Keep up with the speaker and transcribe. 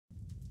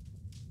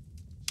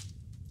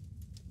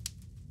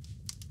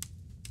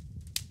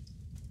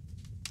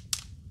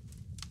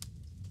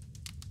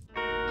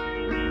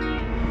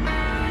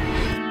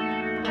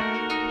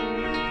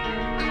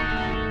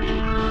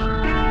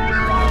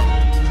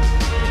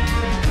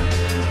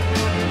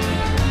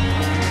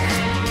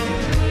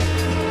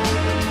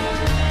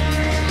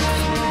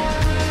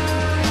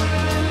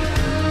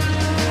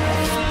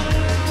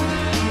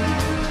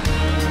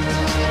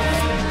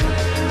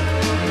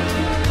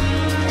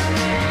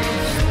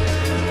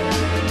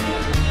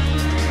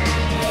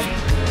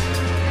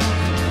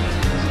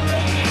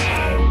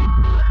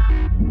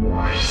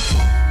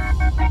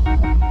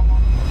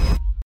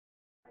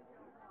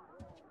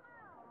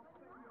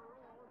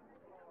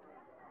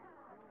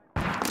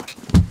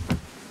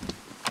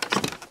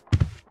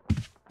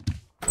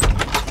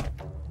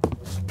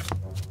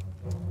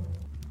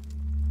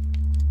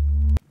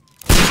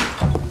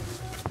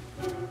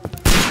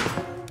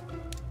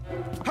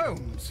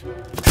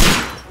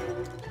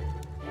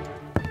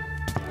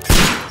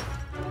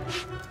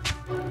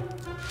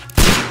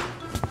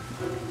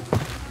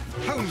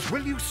Holmes,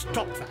 will you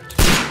stop that?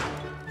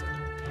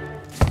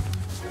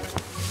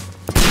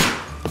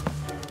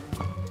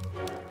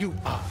 You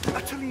are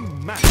utterly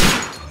mad.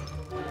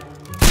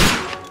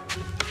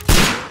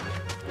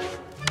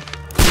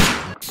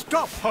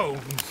 Stop,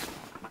 Holmes!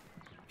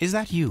 Is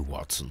that you,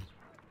 Watson?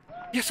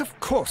 Yes, of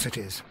course it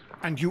is.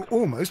 And you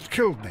almost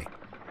killed me.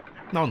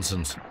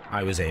 Nonsense.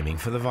 I was aiming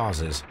for the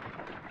vases.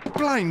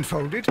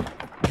 Blindfolded?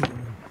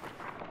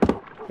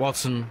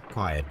 Watson,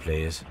 quiet,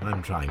 please.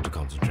 I'm trying to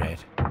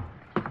concentrate.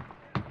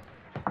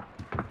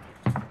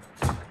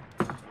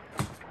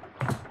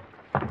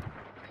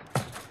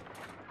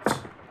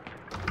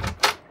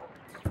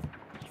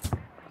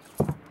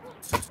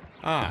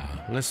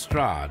 Ah,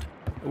 Lestrade.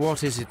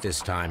 What is it this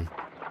time?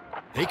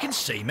 He can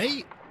see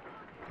me.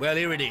 Well,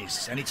 here it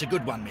is, and it's a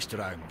good one, Mr.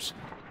 Holmes.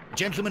 A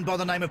gentleman by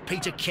the name of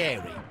Peter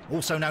Carey,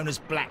 also known as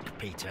Black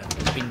Peter,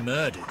 has been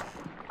murdered.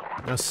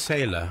 A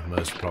sailor,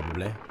 most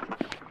probably.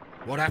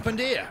 What happened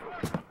here?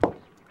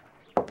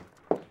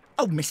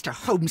 Oh, Mr.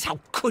 Holmes, how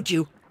could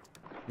you?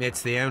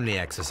 It's the only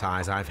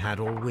exercise I've had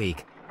all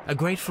week. A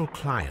grateful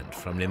client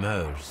from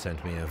Limoges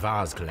sent me a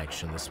vase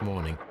collection this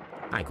morning.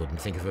 I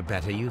couldn't think of a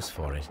better use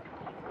for it.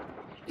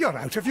 You're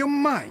out of your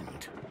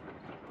mind.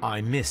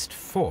 I missed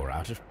 4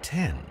 out of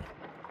 10.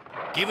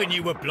 Given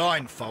you were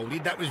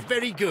blindfolded, that was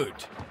very good.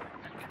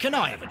 Can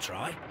I have a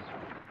try?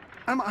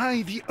 Am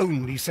I the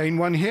only sane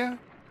one here?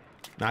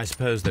 I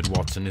suppose that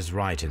Watson is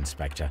right,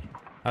 Inspector.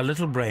 A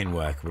little brain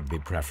work would be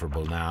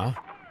preferable now.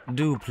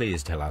 Do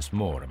please tell us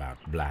more about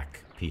Black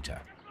Peter.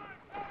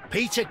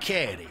 Peter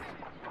Carey,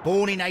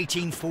 born in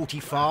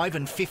 1845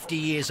 and 50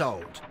 years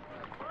old.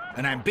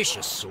 An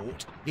ambitious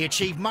sort, he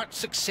achieved much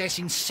success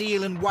in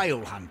seal and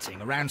whale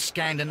hunting around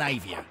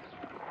Scandinavia.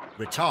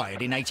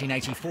 Retired in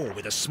 1884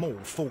 with a small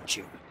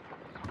fortune.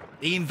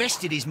 He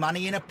invested his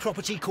money in a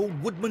property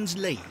called Woodman's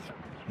Lee,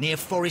 near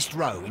Forest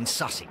Row in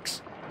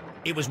Sussex.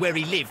 It was where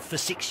he lived for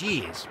 6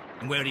 years,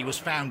 and where he was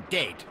found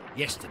dead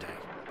yesterday.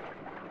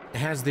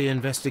 Has the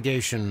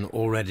investigation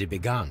already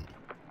begun?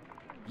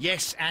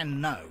 Yes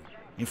and no.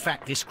 In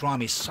fact, this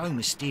crime is so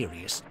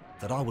mysterious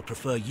that I would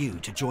prefer you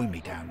to join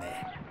me down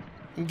there.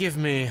 Give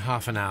me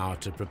half an hour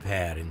to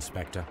prepare,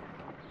 Inspector.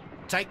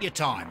 Take your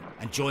time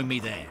and join me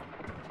there.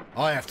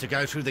 I have to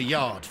go through the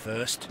yard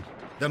first.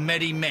 The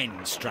merry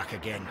men struck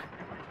again.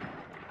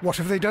 What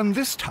have they done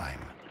this time?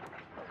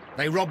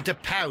 They robbed a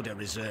powder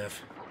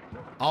reserve.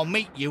 I'll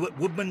meet you at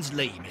Woodman's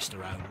Lee,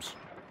 Mr. Holmes.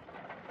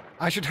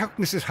 I should help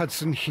Mrs.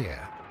 Hudson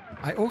here.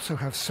 I also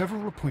have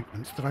several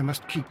appointments that I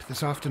must keep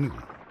this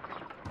afternoon.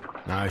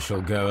 I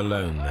shall go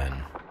alone,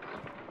 then.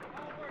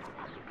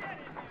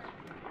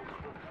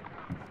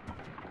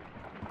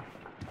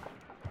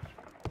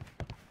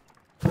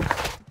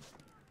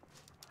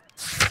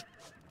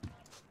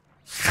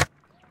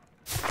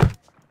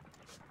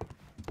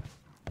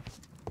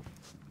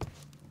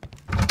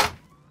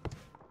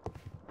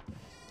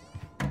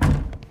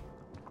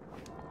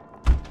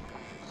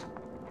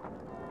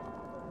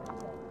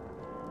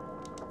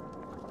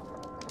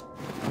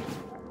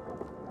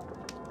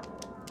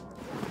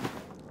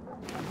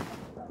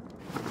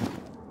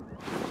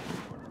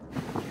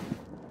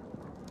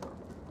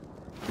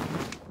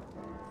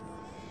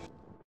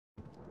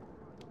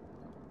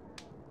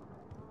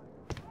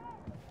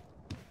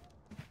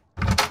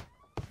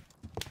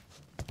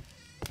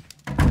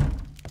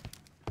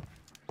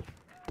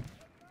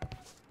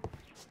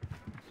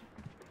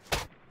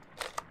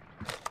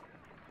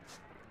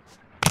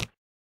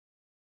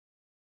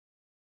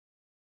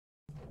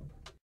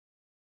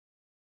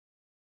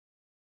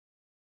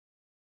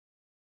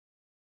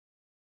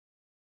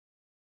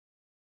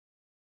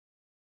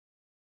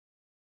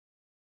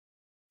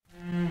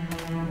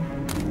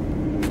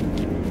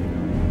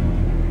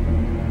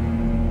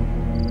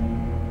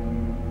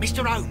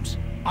 Mr. Holmes,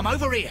 I'm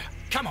over here.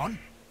 Come on.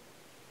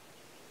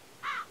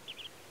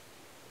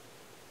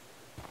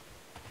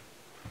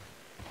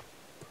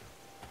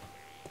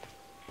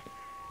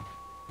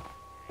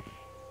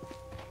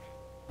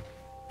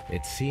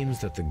 It seems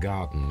that the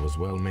garden was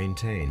well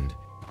maintained.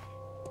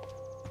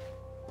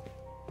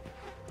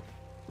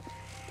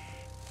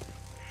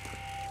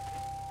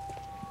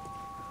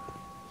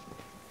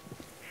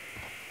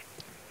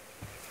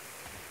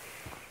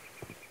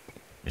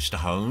 Mr.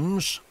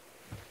 Holmes?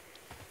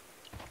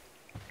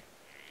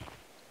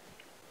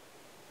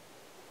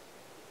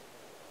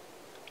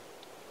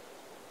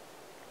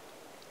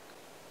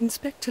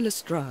 Inspector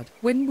Lestrade,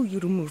 when will you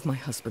remove my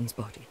husband's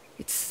body?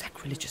 It's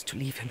sacrilegious to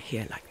leave him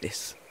here like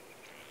this.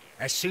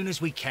 As soon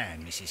as we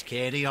can, Mrs.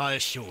 Carey, I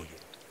assure you.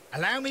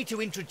 Allow me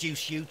to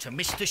introduce you to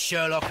Mr.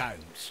 Sherlock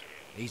Holmes.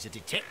 He's a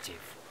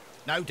detective.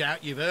 No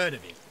doubt you've heard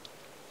of him.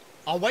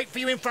 I'll wait for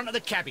you in front of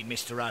the cabin,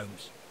 Mr.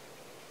 Holmes.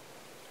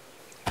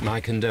 My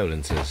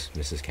condolences,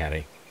 Mrs.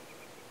 Carey.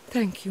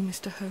 Thank you,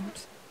 Mr.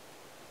 Holmes.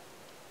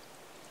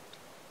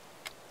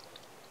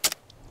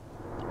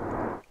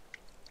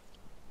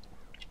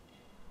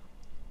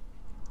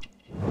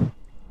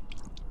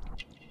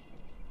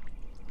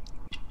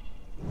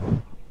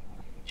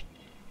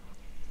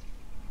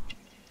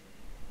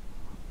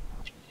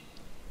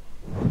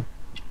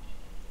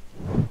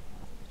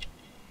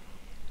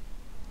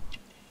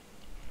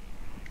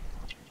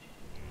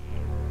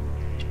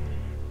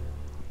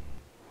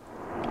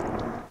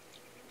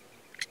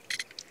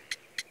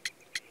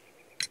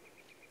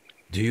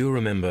 Do you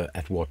remember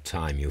at what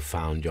time you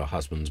found your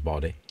husband's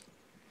body?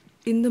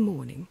 In the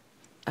morning,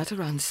 at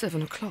around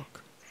 7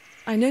 o'clock.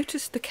 I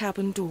noticed the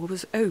cabin door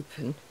was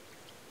open,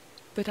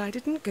 but I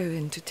didn't go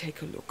in to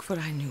take a look, for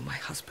I knew my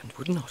husband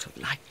would not have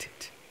liked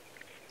it.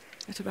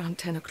 At around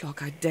 10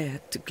 o'clock, I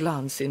dared to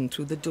glance in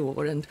through the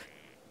door and...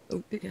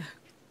 oh dear.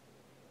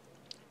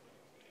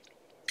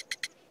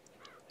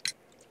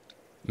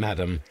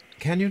 Madam,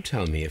 can you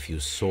tell me if you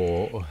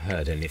saw or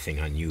heard anything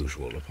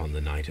unusual upon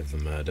the night of the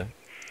murder?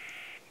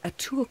 At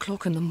 2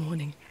 o'clock in the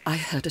morning, I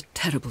heard a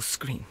terrible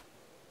scream,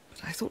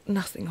 but I thought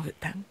nothing of it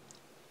then.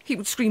 He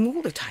would scream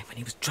all the time when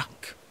he was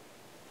drunk.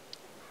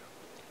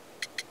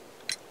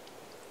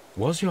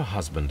 Was your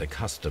husband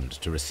accustomed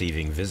to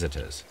receiving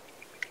visitors?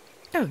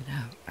 Oh,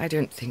 no, I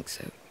don't think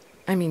so.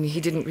 I mean,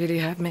 he didn't really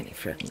have many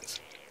friends.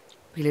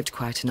 We lived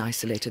quite an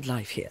isolated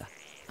life here,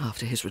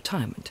 after his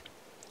retirement.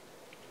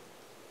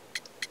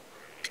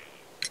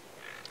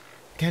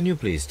 Can you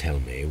please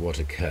tell me what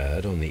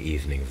occurred on the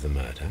evening of the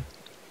murder?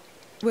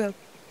 Well,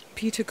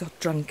 Peter got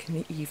drunk in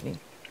the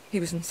evening. He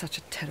was in such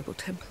a terrible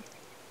temper.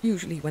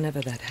 Usually, whenever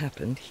that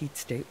happened, he'd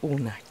stay all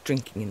night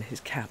drinking in his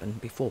cabin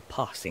before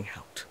passing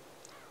out.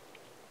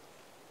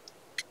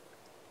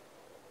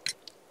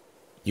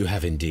 You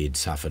have indeed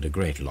suffered a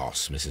great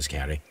loss, Mrs.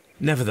 Carey.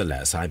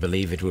 Nevertheless, I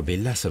believe it will be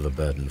less of a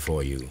burden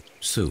for you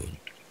soon.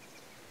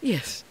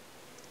 Yes.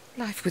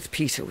 Life with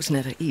Peter was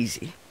never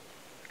easy,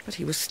 but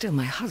he was still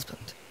my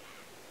husband.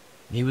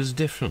 He was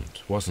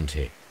different, wasn't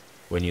he,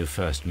 when you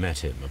first met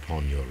him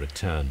upon your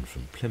return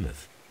from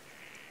Plymouth?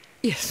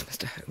 Yes,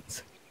 Mr.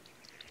 Holmes.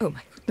 Oh,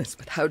 my goodness,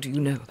 but how do you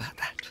know about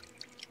that?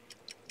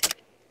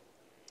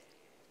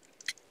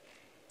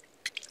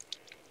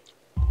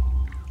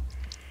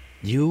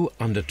 You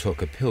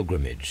undertook a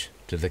pilgrimage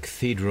to the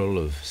Cathedral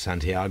of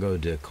Santiago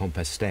de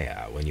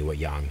Compostela when you were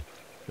young.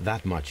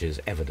 That much is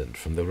evident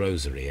from the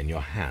rosary in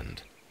your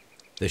hand.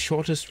 The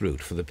shortest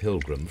route for the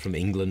pilgrim from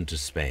England to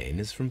Spain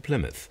is from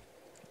Plymouth.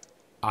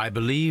 I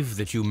believe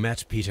that you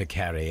met Peter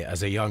Carey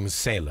as a young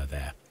sailor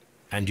there,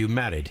 and you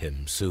married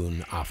him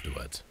soon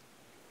afterwards.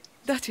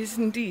 That is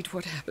indeed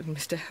what happened,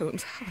 Mr.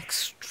 Holmes. How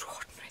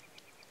extraordinary.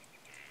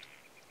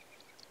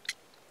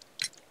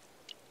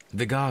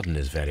 The garden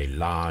is very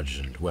large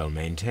and well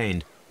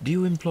maintained. Do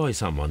you employ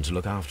someone to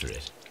look after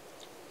it?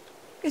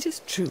 It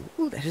is true,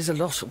 there is a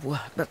lot of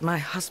work, but my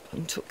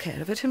husband took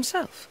care of it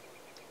himself.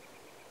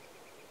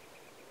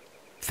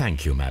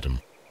 Thank you, madam.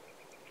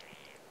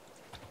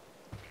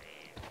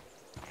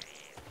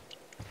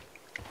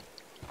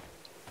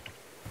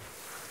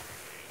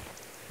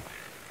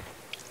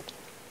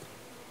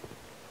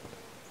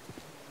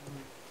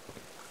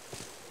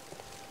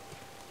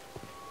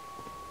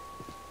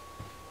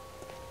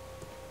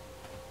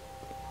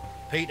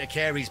 Peter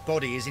Carey's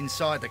body is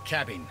inside the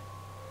cabin.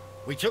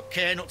 We took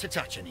care not to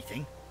touch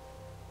anything.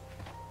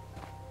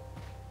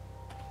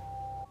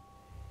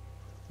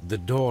 The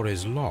door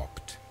is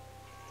locked.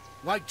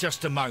 Wait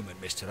just a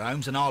moment, Mr.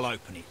 Holmes, and I'll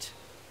open it.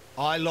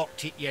 I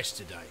locked it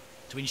yesterday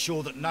to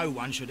ensure that no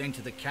one should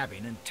enter the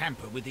cabin and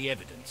tamper with the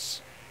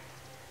evidence.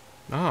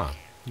 Ah,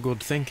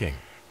 good thinking.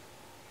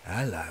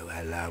 Hello,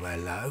 hello,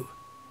 hello.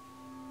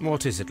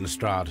 What is it,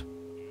 Lestrade?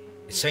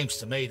 It seems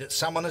to me that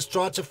someone has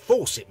tried to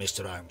force it,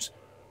 Mr. Holmes.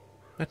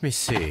 Let me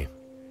see.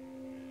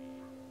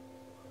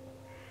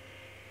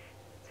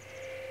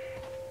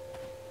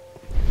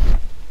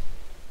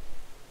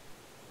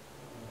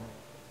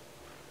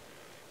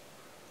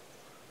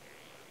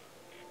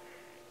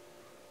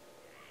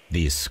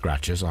 These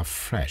scratches are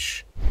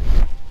fresh.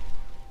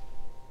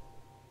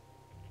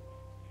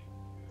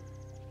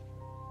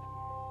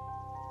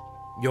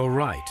 You're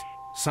right.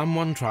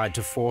 Someone tried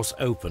to force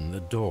open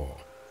the door.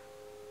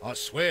 I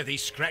swear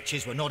these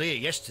scratches were not here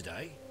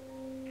yesterday.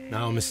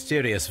 Our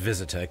mysterious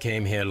visitor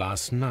came here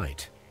last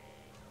night.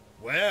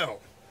 Well,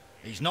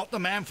 he's not the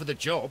man for the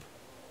job.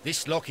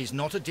 This lock is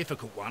not a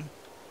difficult one.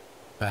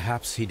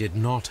 Perhaps he did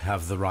not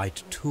have the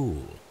right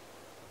tool.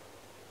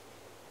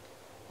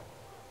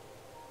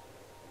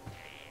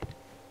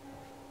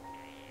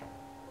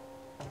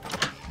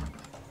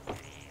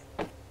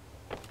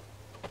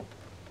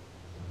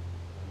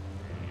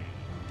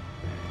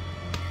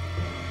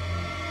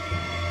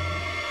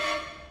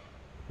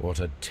 What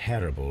a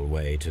terrible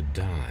way to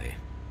die.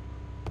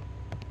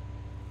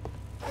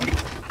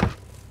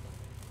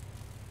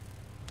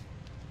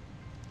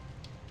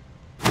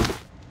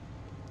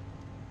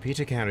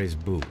 Peter Carey's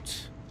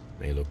boots.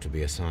 They look to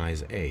be a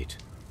size 8.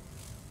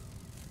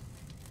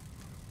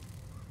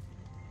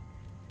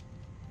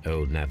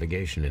 Old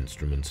navigation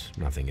instruments,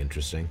 nothing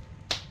interesting.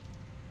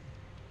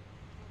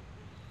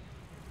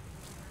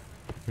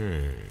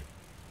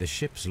 The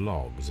ship's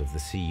logs of the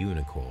Sea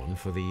Unicorn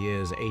for the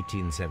years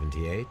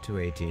 1878 to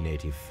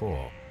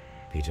 1884.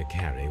 Peter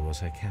Carey was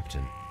her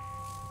captain.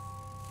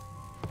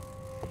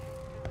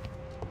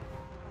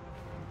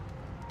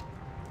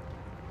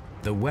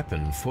 The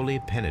weapon fully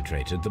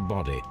penetrated the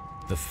body.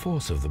 The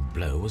force of the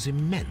blow was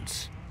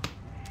immense.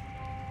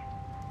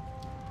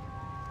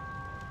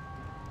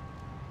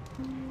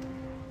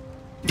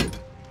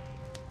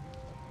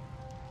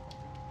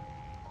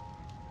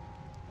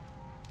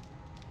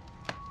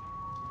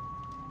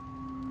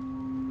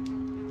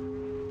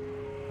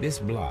 This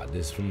blood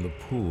is from the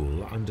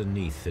pool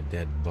underneath the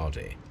dead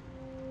body.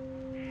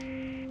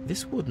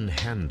 This wooden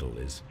handle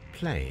is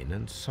plain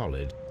and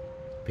solid.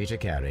 Peter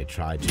Carey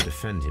tried to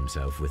defend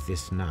himself with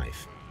this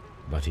knife,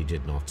 but he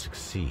did not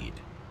succeed.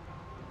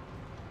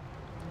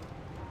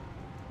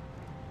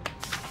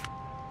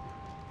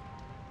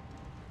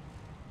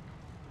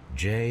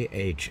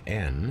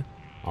 JHN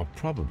are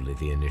probably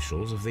the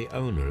initials of the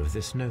owner of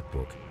this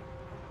notebook.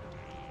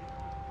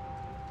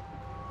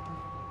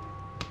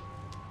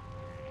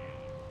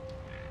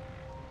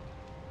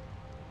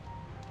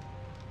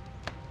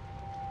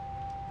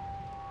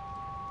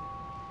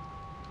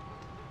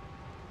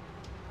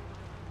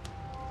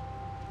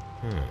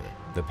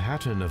 The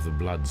pattern of the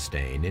blood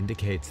stain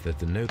indicates that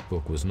the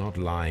notebook was not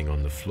lying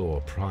on the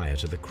floor prior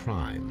to the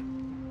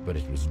crime, but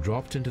it was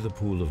dropped into the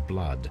pool of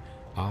blood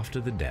after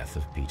the death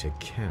of Peter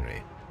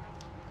Carey.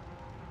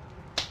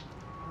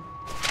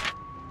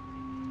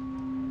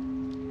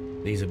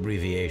 These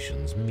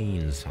abbreviations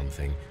mean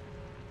something,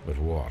 but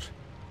what?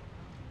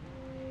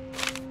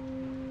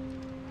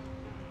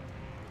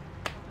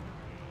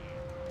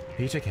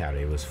 Peter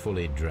Carey was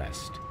fully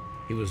dressed.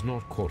 He was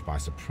not caught by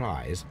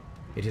surprise.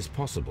 It is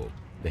possible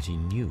that he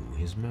knew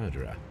his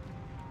murderer.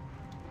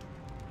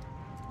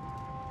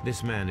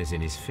 This man is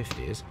in his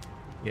 50s,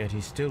 yet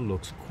he still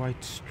looks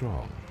quite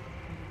strong.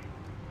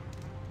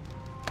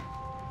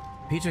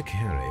 Peter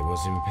Carey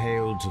was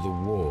impaled to the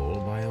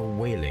wall by a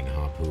whaling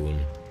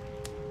harpoon.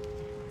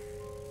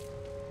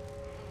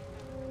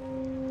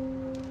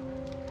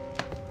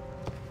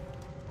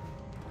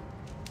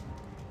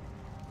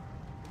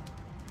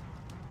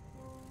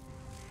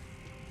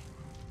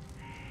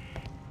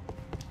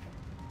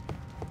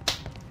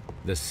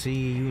 The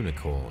Sea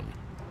Unicorn.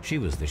 She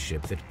was the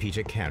ship that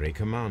Peter Carey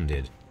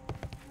commanded.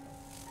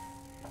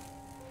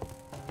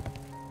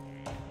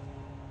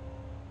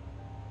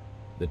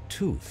 The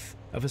tooth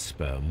of a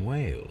sperm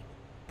whale,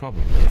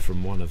 probably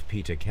from one of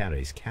Peter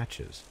Carey's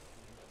catches.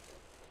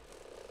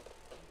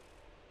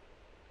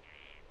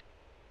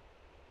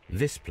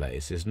 This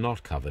place is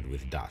not covered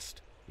with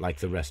dust, like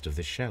the rest of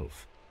the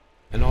shelf.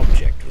 An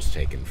object was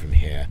taken from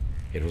here.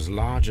 It was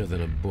larger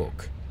than a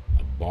book.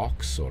 A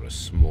box or a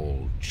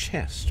small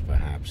chest,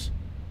 perhaps.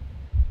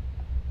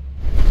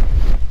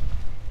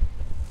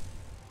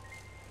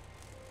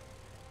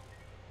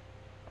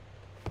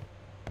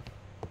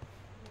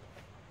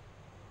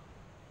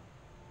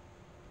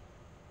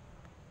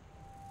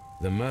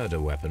 The murder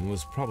weapon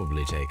was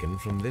probably taken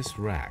from this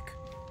rack.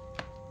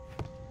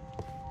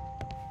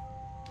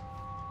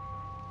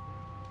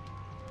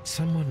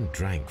 Someone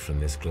drank from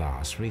this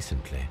glass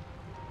recently.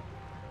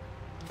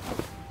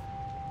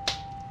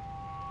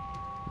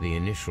 The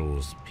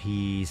initials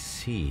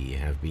PC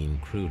have been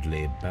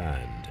crudely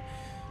burned.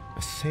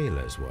 A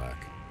sailor's work.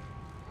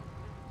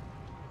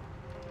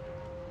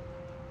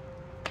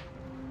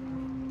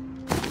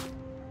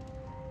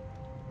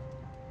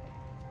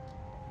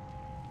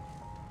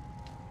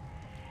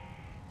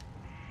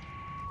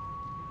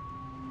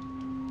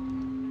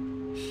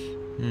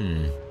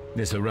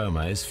 This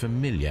aroma is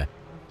familiar,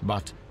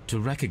 but to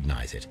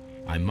recognize it,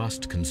 I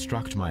must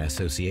construct my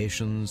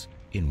associations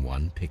in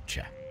one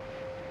picture.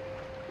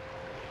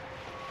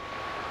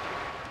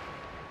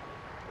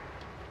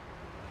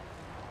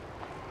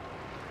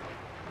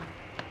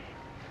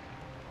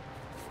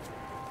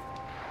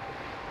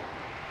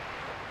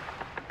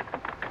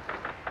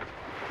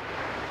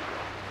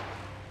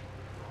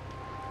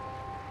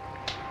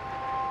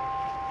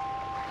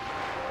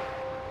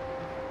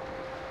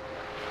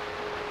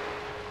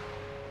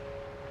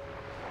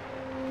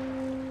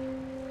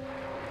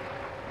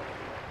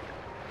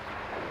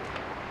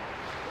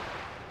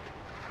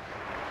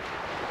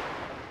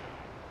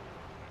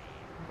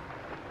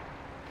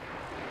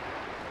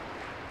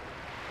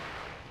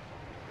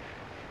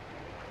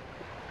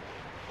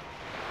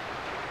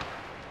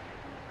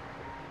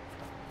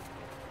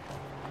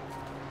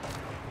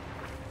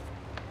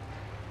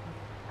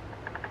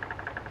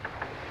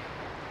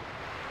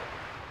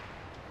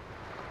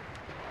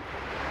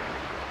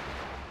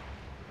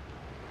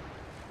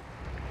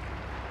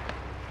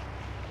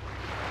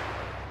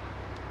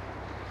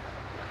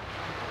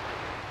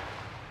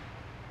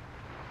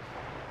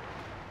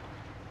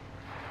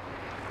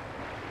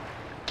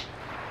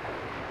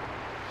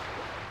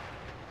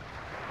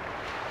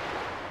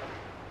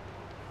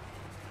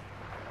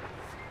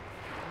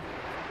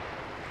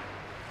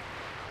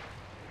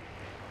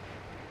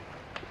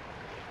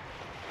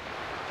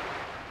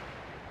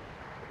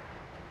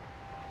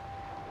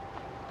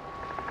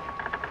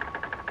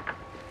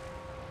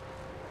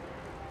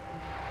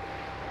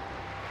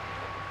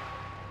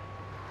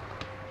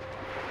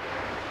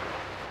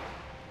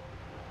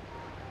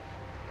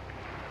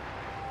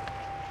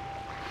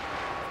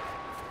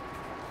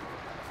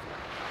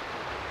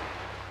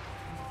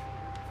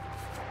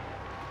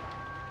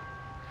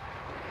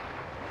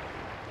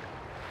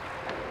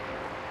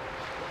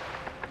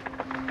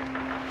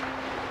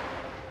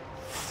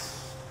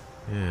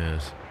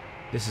 Yes,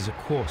 this is a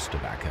coarse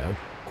tobacco,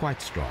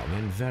 quite strong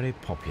and very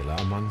popular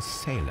among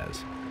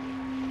sailors.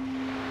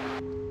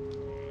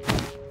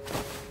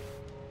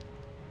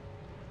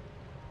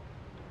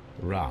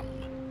 Rum,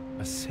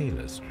 a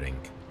sailor's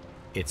drink.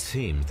 It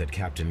seems that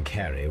Captain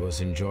Carey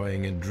was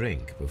enjoying a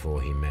drink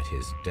before he met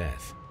his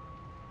death.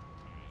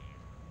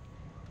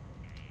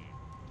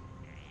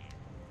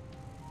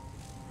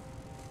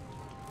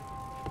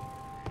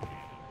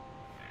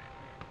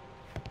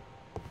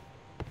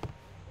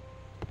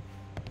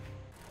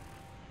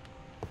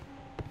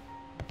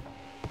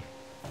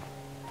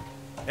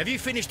 Have you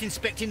finished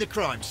inspecting the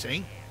crime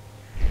scene?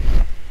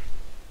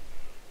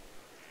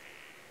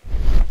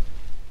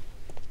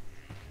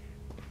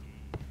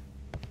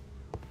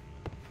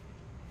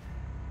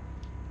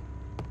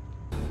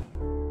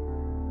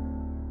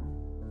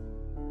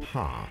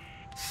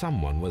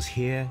 Someone was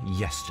here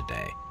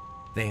yesterday.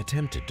 They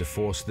attempted to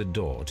force the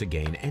door to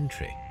gain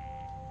entry.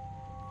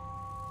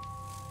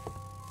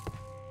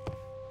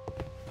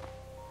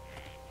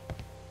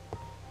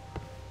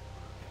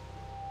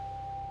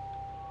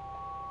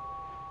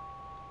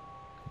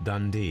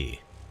 Dundee.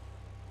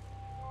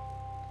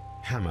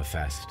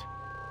 Hammerfest.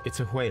 It's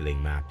a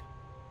whaling map.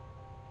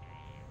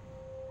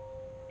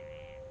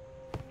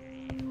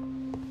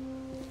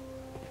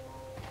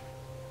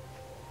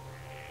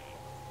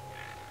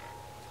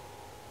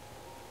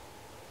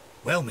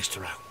 Well,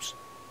 Mr. Holmes,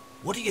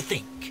 what do you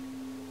think?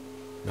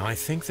 I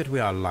think that we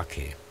are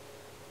lucky.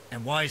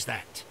 And why is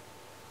that?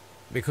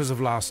 Because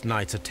of last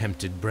night's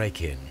attempted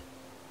break-in.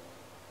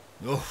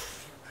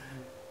 Oof,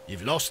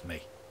 you've lost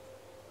me.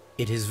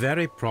 It is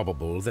very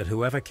probable that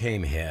whoever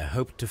came here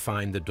hoped to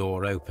find the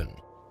door open.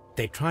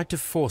 They tried to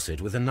force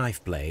it with a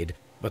knife blade,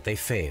 but they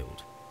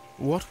failed.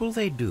 What will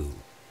they do?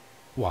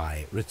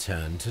 Why,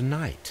 return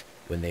tonight,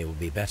 when they will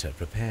be better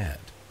prepared.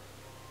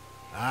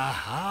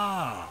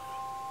 Aha!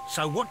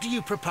 So what do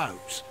you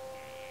propose?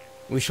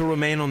 We shall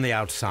remain on the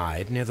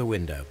outside, near the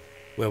window,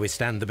 where we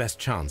stand the best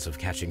chance of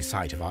catching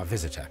sight of our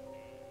visitor.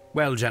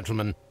 Well,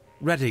 gentlemen,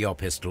 ready your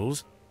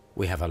pistols.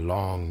 We have a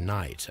long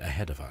night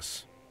ahead of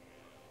us.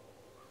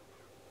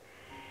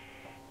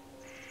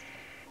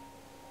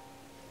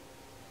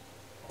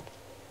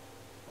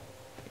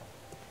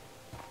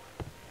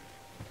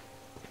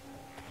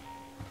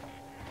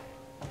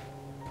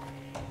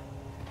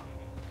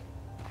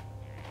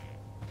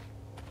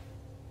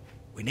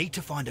 We need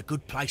to find a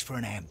good place for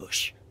an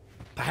ambush.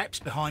 Perhaps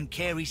behind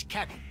Carey's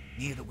cabin,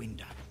 near the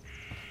window.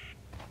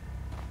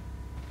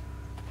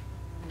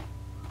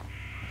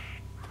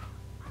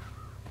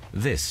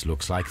 This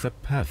looks like the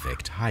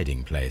perfect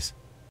hiding place.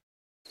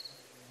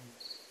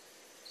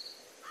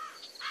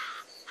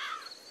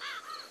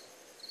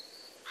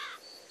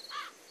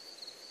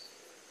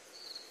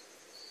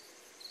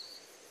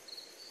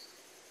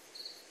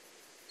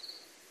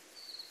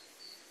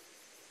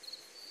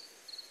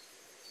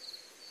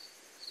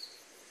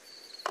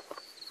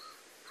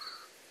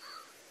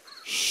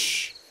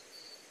 Shh!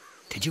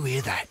 Did you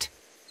hear that?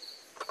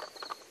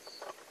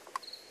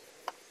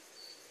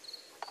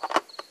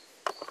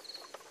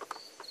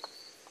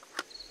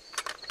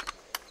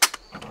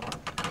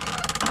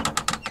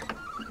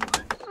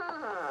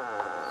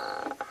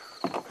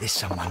 There's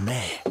someone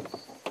there.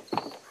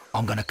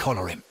 I'm gonna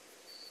collar him.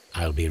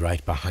 I'll be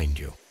right behind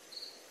you.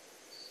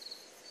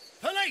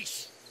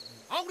 Police!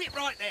 Hold it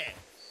right there!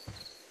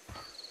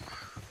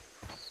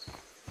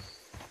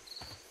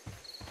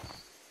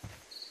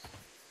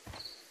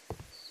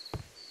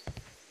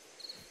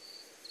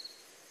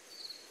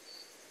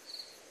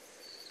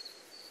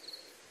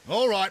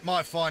 All right,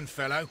 my fine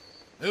fellow.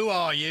 Who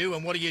are you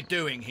and what are you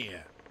doing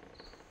here?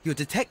 You're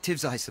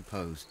detectives, I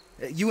suppose.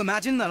 You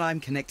imagine that I'm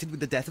connected with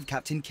the death of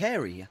Captain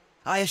Carey.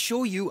 I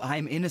assure you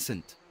I'm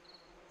innocent.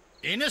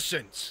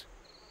 Innocent?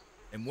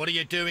 And what are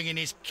you doing in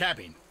his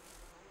cabin?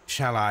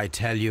 Shall I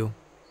tell you?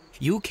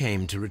 You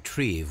came to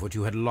retrieve what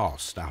you had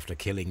lost after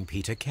killing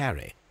Peter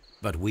Carey,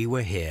 but we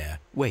were here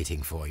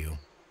waiting for you.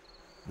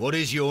 What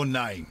is your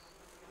name?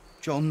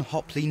 John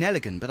Hopley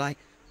Nelligan, but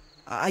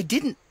I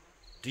didn't...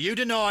 Do you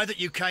deny that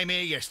you came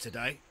here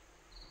yesterday?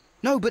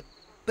 No, but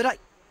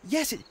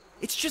yes,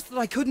 it's just that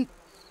I couldn't...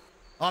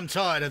 I'm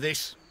tired of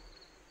this.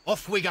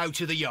 Off we go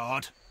to the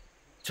yard.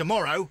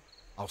 Tomorrow,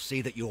 I'll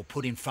see that you're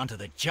put in front of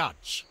the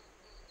judge.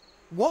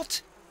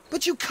 What?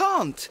 But you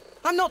can't!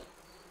 I'm not...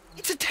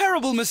 It's a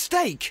terrible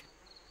mistake!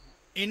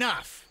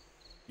 Enough!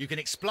 You can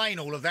explain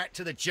all of that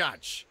to the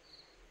judge.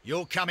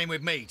 You're coming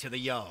with me to the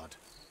yard.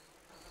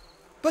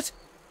 But...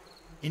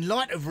 In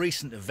light of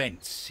recent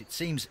events, it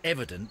seems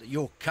evident that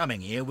your coming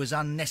here was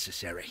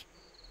unnecessary.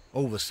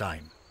 All the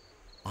same,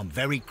 I'm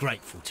very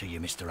grateful to you,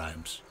 Mr.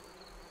 Holmes.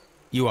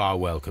 You are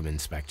welcome,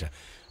 Inspector,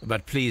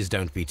 but please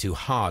don't be too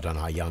hard on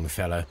our young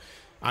fellow.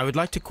 I would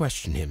like to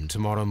question him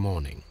tomorrow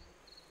morning.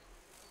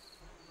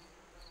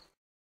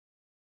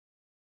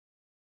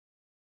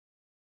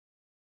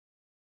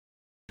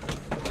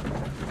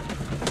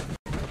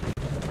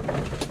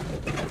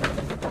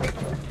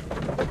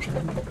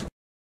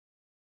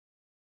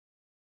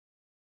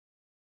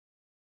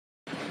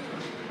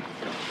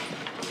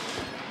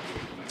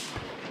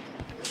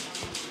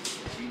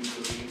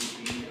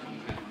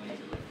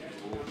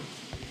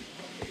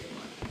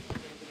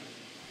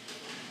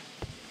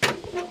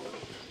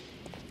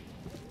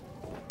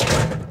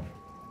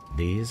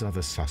 These are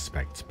the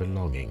suspect's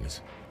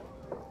belongings.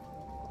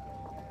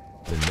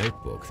 The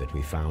notebook that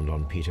we found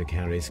on Peter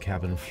Carey's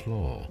cabin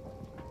floor.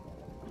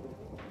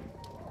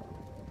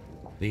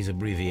 These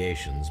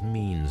abbreviations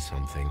mean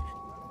something,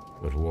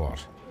 but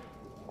what?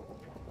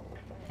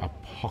 A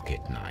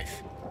pocket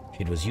knife.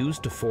 It was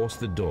used to force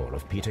the door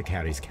of Peter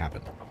Carey's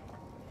cabin.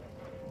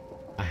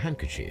 A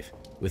handkerchief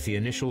with the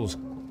initials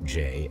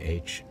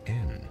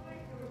JHN.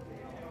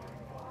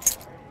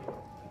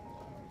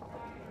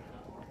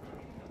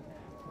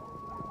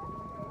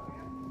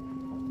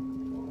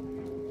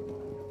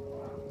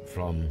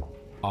 From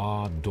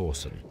R.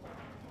 Dawson.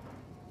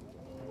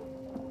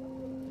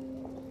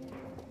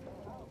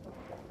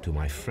 To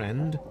my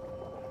friend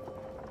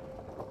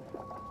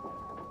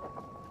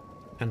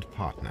and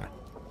partner,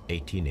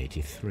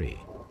 1883.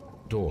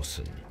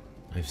 Dawson.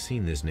 I've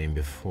seen this name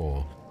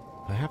before.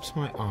 Perhaps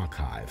my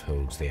archive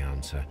holds the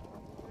answer.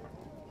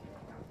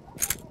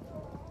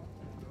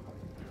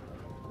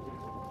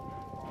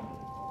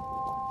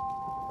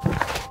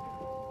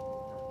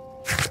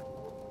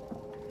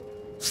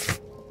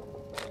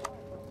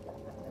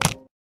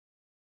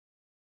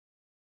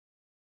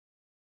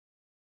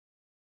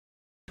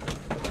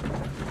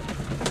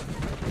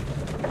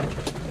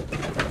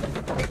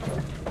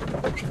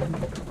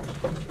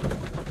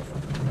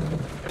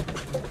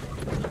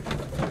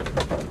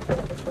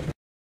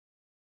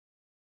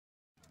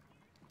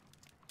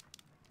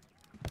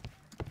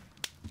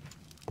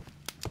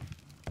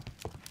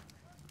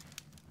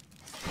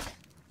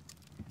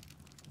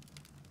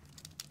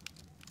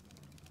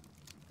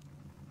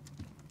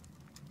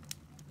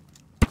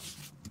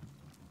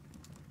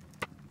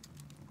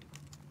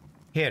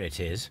 Here it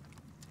is.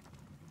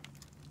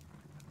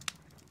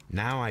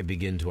 Now I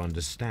begin to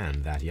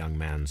understand that young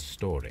man's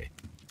story,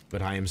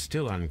 but I am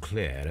still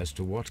unclear as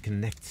to what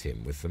connects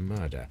him with the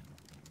murder.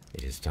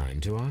 It is time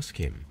to ask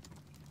him.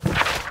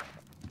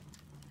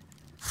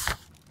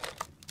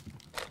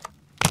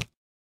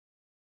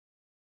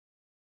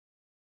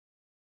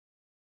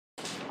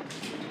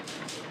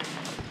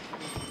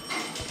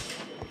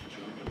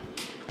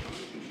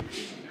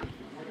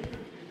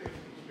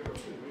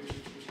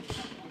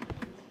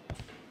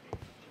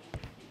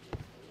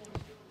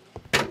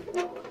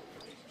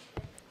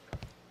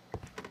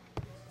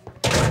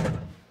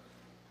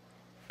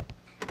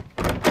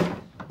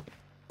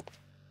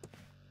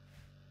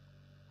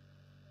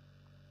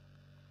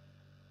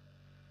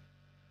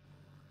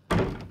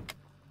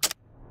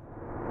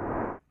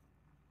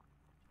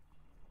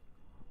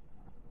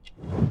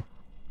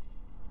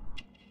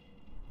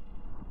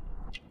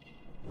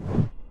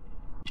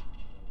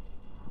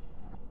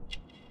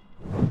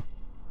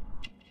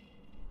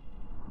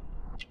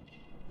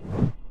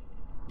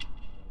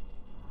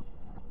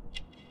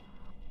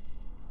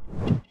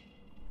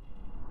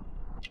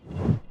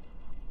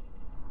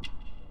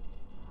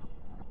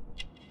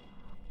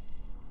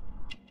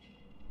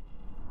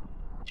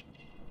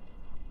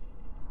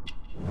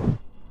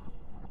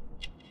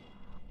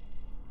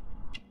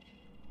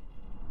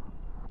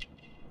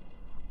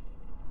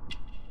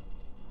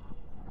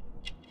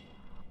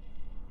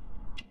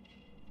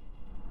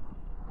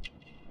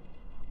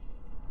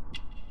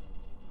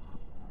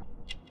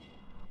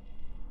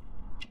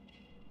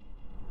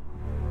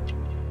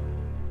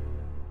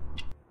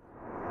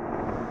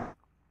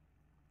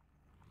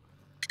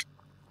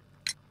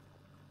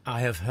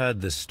 I have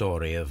heard the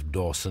story of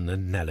Dawson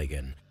and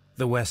Nelligan,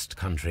 the West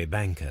Country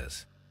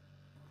bankers.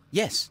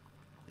 Yes.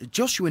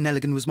 Joshua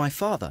Nelligan was my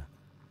father.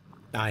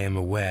 I am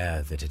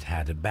aware that it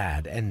had a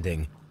bad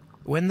ending.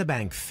 When the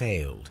bank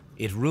failed,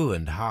 it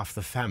ruined half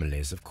the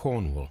families of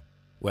Cornwall,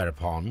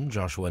 whereupon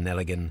Joshua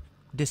Nelligan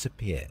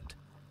disappeared.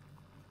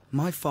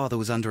 My father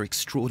was under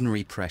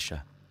extraordinary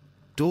pressure.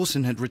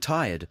 Dawson had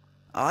retired.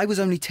 I was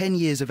only 10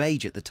 years of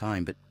age at the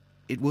time, but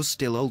it was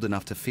still old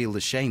enough to feel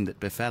the shame that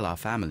befell our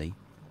family.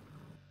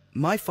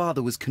 My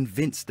father was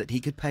convinced that he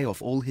could pay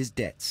off all his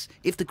debts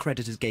if the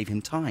creditors gave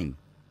him time.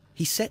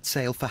 He set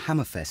sail for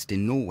Hammerfest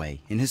in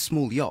Norway in his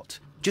small yacht,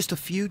 just a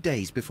few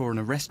days before an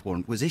arrest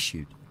warrant was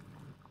issued.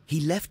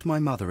 He left my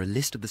mother a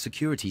list of the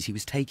securities he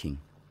was taking.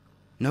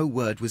 No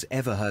word was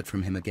ever heard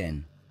from him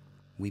again.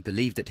 We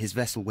believe that his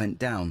vessel went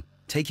down,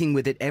 taking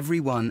with it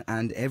everyone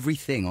and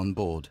everything on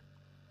board.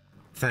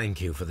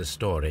 Thank you for the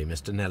story,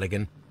 Mr.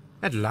 Nelligan.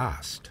 At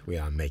last, we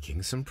are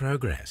making some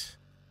progress.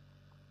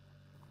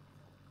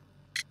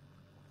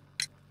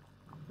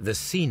 The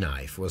sea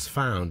knife was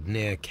found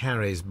near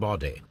Carey's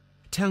body.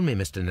 Tell me,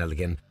 Mr.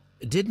 Nelligan,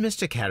 did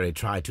Mr. Carey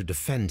try to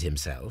defend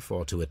himself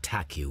or to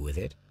attack you with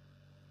it?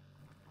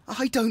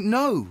 I don't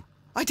know.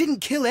 I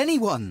didn't kill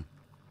anyone.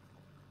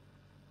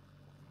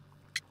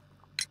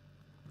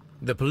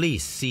 The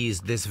police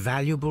seized this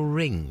valuable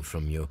ring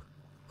from you.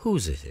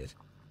 Whose is it?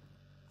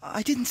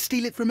 I didn't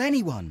steal it from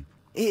anyone.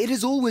 It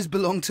has always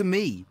belonged to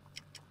me.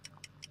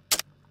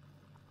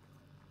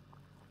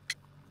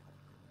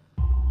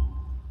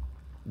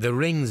 The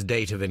ring's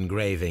date of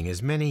engraving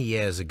is many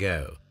years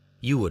ago.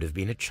 You would have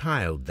been a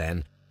child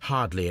then,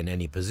 hardly in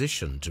any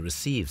position to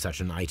receive such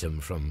an item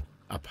from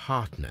a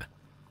partner.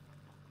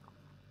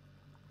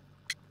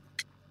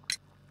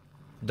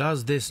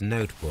 Does this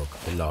notebook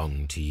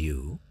belong to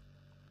you?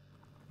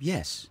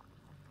 Yes.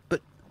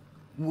 But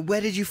where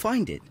did you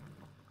find it?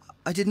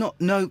 I did not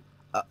know...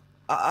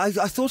 I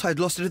thought I'd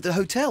lost it at the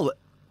hotel.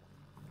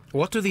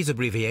 What do these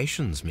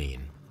abbreviations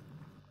mean?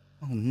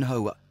 Oh,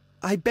 no.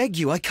 I beg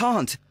you, I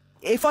can't.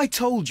 If I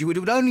told you, it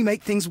would only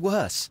make things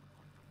worse.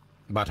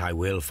 But I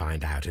will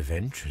find out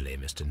eventually,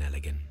 Mr.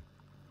 Nelligan.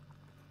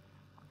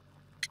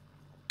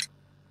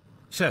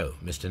 So,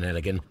 Mr.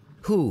 Nelligan,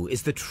 who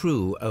is the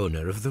true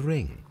owner of the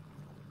ring?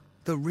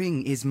 The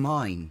ring is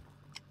mine.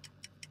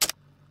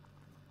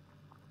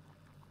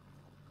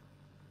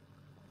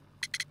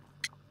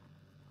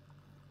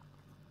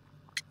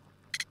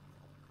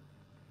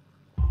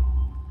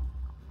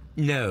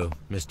 No,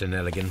 Mr.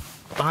 Nelligan.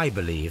 I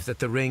believe that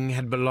the ring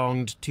had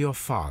belonged to your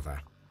father.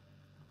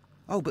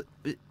 Oh, but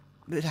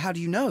how do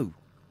you know?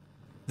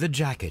 The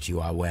jacket you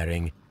are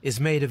wearing is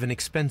made of an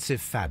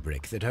expensive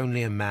fabric that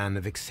only a man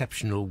of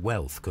exceptional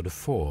wealth could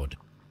afford.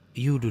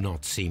 You do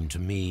not seem to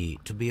me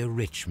to be a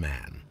rich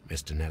man,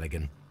 Mr.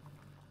 Nelligan.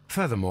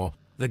 Furthermore,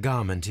 the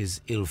garment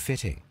is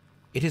ill-fitting.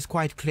 It is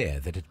quite clear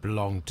that it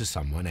belonged to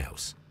someone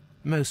else,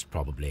 most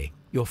probably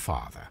your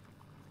father.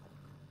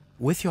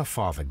 With your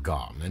father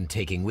gone and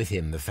taking with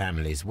him the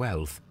family's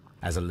wealth,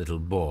 as a little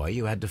boy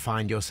you had to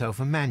find yourself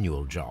a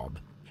manual job,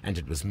 and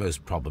it was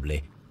most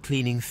probably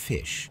cleaning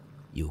fish.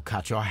 You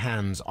cut your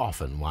hands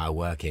often while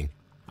working.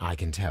 I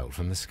can tell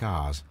from the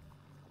scars.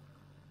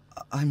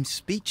 I'm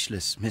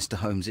speechless, Mr.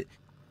 Holmes.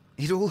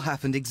 It all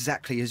happened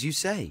exactly as you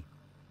say.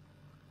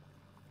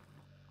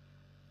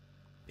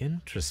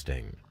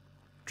 Interesting.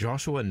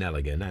 Joshua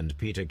Nelligan and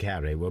Peter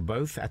Carey were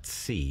both at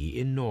sea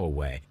in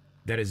Norway.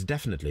 There is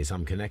definitely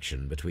some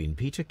connection between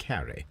Peter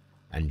Carey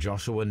and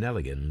Joshua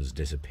Nelligan's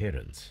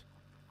disappearance.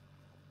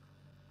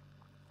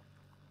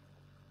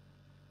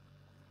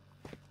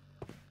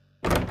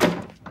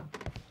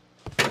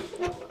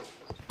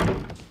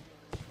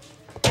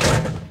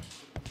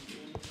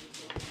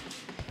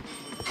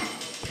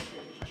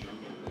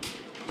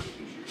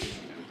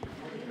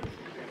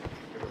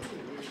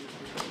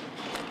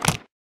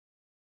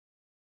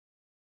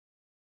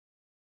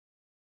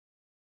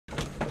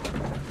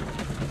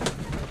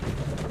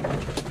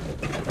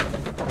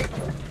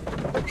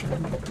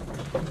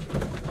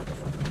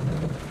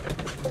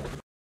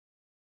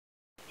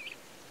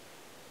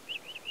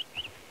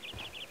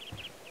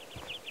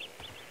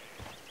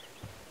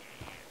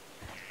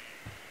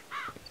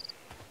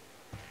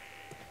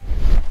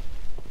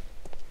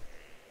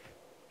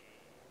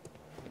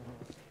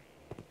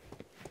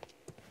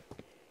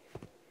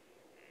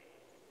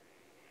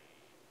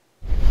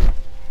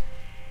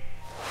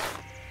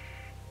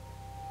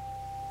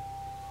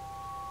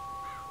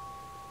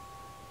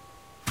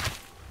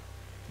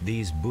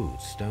 These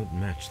boots don't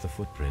match the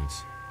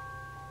footprints.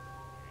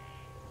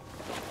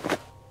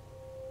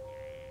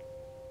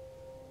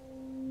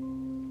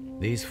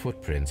 These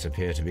footprints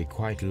appear to be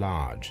quite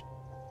large.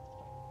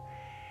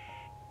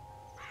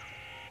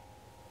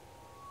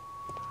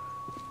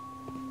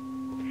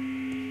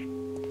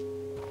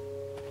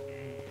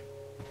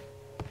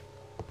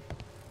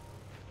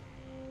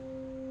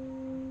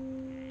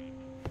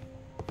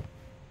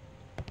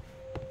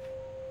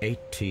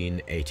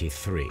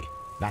 "1883.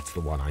 That's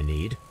the one I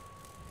need.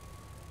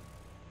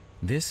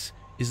 This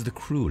is the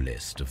crew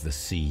list of the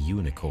Sea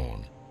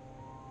Unicorn.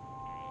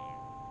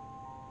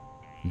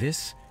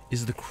 This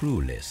is the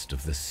crew list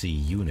of the Sea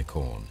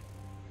Unicorn.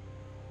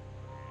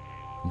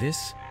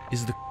 This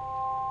is the...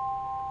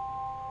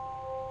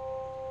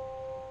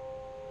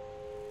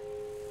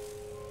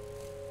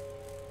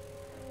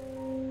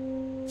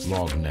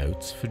 Log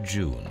notes for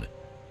June.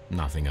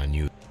 Nothing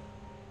unusual.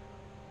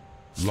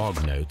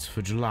 Log notes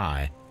for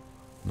July.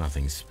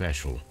 Nothing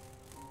special.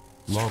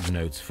 Log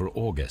notes for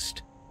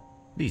August.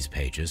 These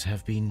pages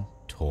have been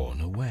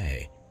torn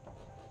away.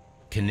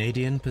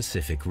 Canadian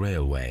Pacific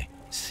Railway,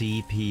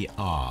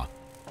 CPR,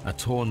 a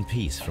torn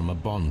piece from a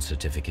bond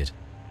certificate.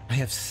 I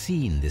have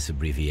seen this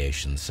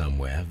abbreviation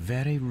somewhere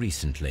very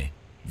recently.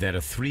 There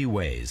are 3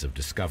 ways of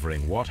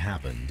discovering what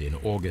happened in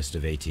August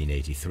of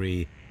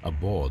 1883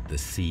 aboard the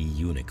Sea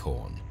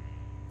Unicorn.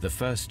 The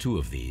first 2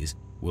 of these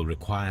will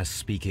require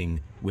speaking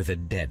with a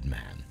dead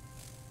man.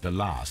 The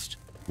last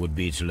would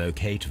be to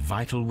locate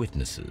vital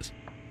witnesses,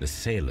 the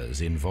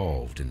sailors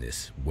involved in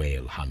this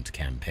whale hunt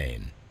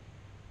campaign.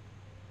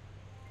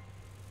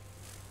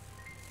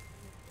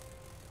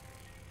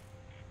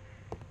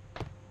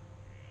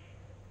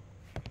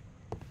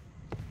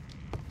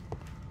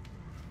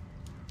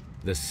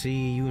 The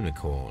Sea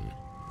Unicorn.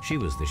 She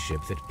was the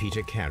ship that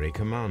Peter Carey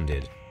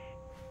commanded.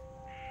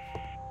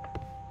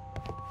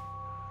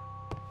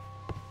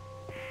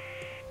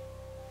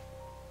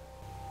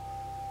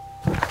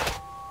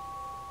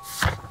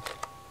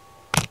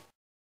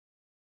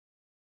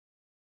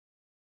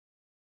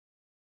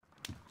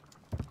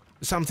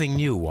 Something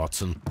new,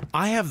 Watson.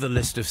 I have the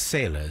list of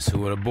sailors who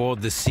were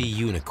aboard the Sea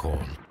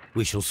Unicorn.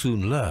 We shall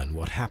soon learn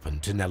what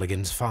happened to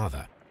Nelligan's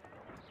father.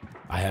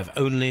 I have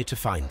only to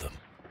find them.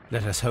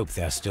 Let us hope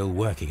they're still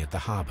working at the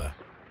harbour.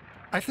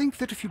 I think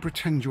that if you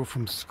pretend you're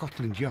from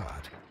Scotland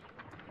Yard,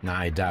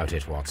 I doubt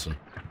it, Watson.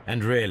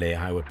 And really,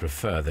 I would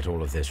prefer that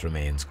all of this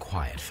remains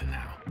quiet for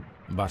now.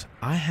 But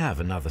I have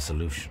another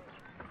solution.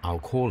 I'll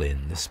call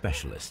in the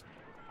specialist.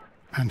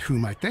 And who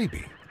might they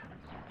be?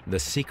 The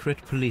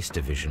secret police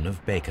division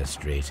of Baker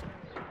Street.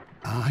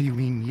 Ah, you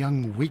mean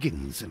young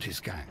Wiggins and his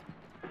gang?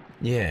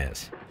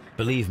 Yes.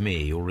 Believe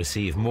me, you'll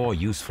receive more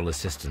useful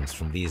assistance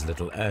from these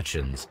little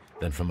urchins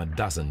than from a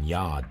dozen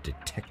yard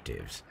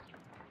detectives.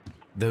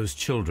 Those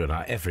children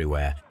are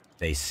everywhere.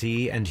 They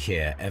see and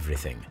hear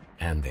everything,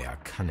 and they are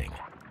cunning.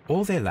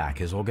 All they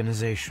lack is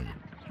organization.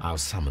 I'll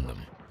summon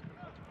them.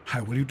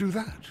 How will you do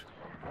that?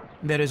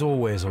 There is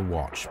always a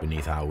watch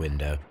beneath our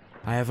window.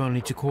 I have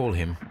only to call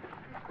him.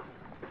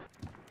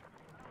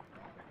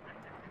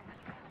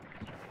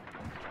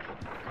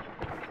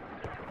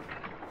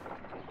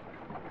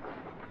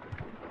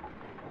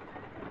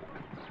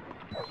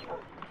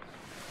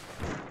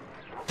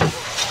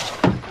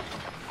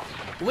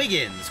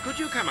 Wiggins, could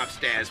you come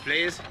upstairs,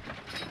 please?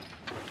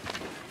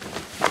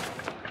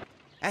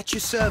 At your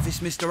service,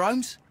 Mr.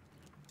 Holmes.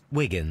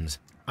 Wiggins,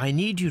 I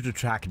need you to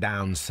track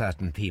down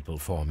certain people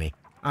for me.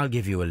 I'll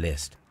give you a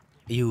list.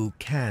 You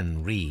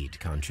can read,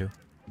 can't you?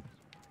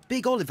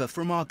 Big Oliver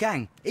from our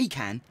gang. He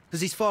can,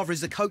 because his father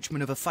is the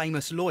coachman of a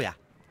famous lawyer.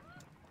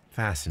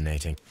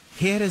 Fascinating.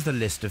 Here is the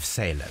list of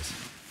sailors.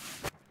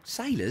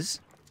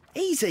 Sailors?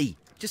 Easy.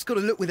 Just got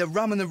to look where the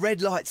rum and the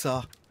red lights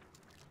are.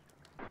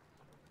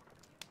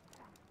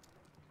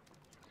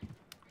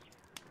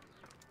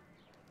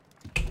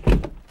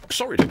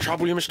 Sorry to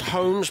trouble you, Mr.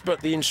 Holmes,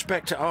 but the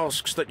inspector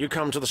asks that you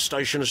come to the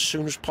station as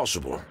soon as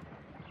possible.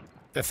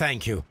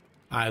 Thank you.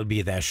 I'll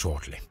be there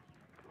shortly.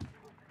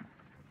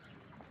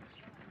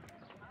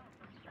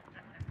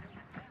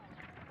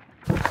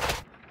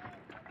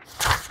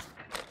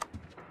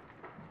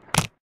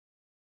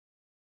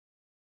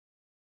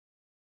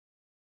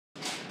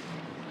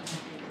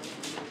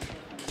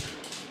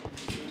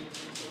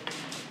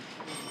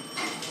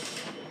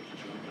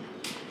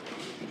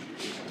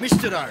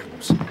 Mr.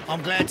 Holmes,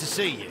 I'm glad to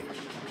see you.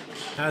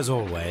 As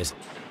always,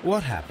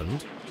 what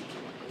happened?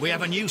 We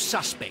have a new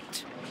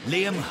suspect,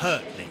 Liam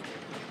Hurtley.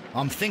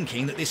 I'm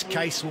thinking that this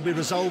case will be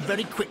resolved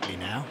very quickly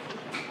now.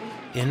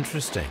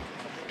 Interesting.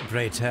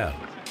 Pray tell.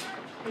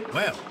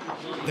 Well,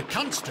 the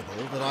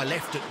constable that I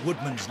left at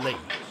Woodman's Lee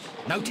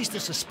noticed a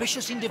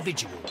suspicious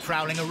individual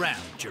prowling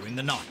around during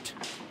the night.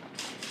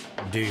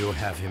 Do you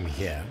have him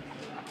here?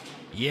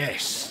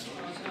 Yes.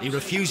 He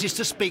refuses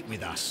to speak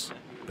with us,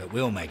 but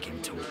we'll make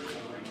him talk.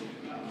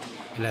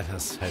 Let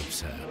us hope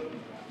so.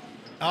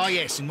 Ah,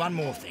 yes, and one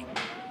more thing.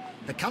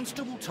 The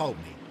constable told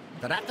me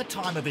that at the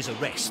time of his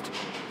arrest,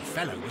 the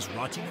fellow was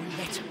writing a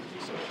letter.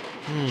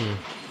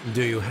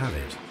 Do you have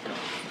it?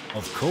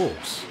 Of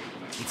course.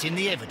 It's in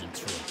the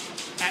evidence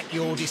room, at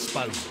your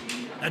disposal.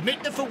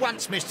 Admit that for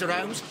once, Mr.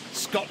 Holmes,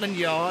 Scotland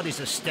Yard is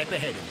a step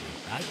ahead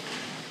of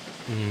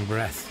you, eh?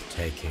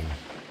 Breathtaking.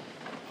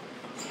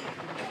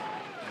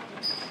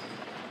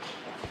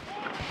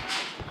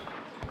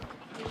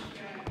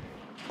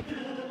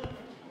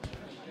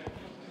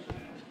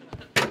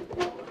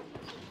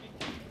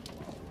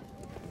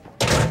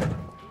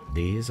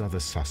 These are the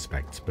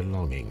suspect's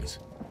belongings.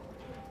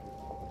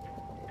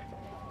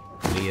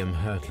 Liam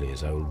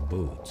Hurtley's old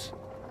boots.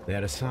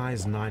 They're a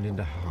size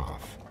 9.5.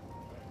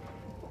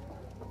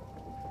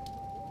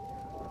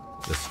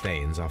 The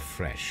stains are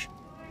fresh.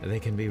 They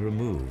can be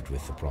removed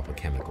with the proper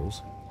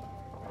chemicals.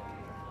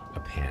 A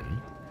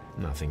pen.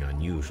 Nothing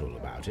unusual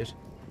about it.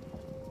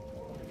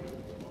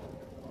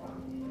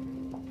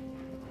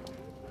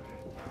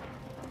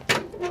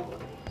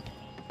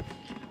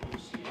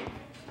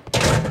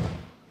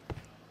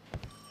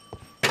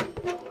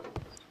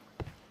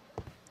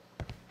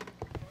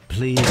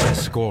 Please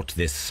escort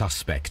this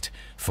suspect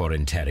for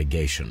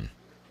interrogation.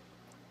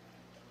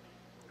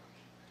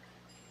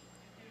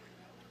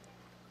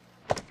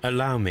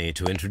 Allow me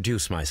to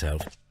introduce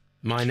myself.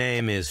 My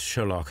name is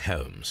Sherlock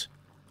Holmes.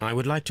 I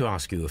would like to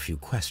ask you a few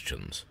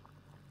questions.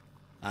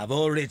 I've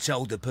already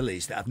told the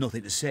police that I've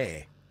nothing to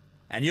say.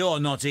 And you're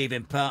not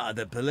even part of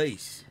the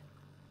police.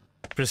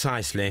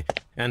 Precisely.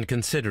 And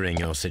considering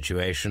your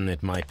situation,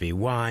 it might be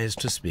wise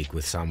to speak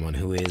with someone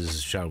who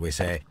is, shall we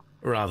say,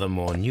 rather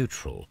more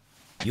neutral.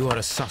 You are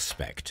a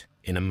suspect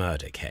in a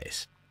murder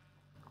case.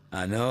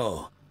 I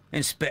know.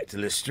 Inspector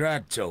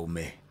Lestrade told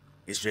me.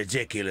 It's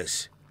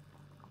ridiculous.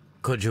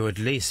 Could you at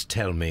least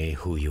tell me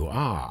who you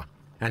are,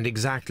 and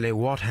exactly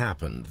what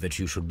happened that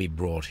you should be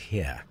brought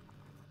here?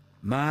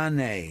 My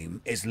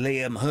name is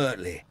Liam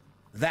Hurtley.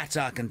 That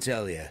I can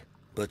tell you.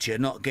 But you're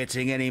not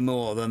getting any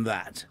more than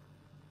that.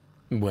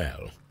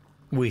 Well,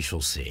 we shall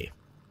see.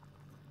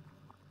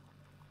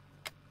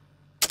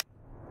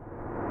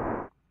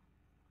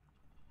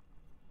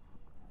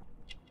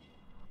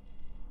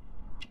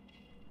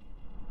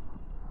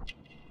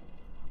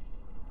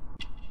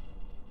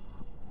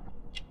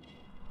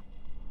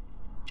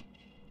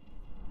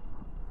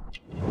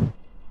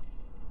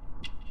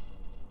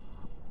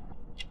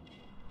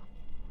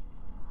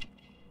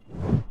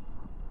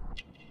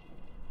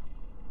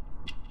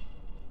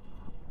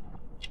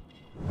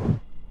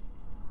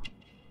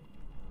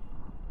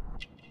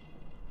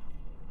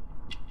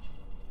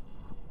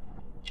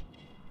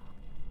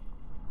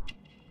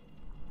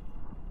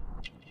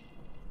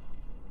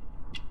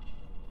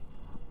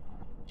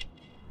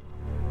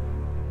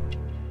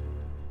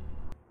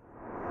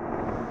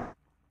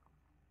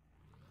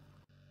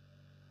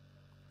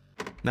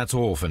 That's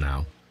all for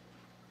now.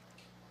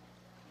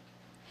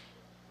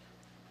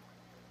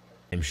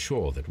 I'm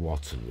sure that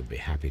Watson would be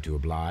happy to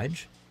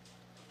oblige.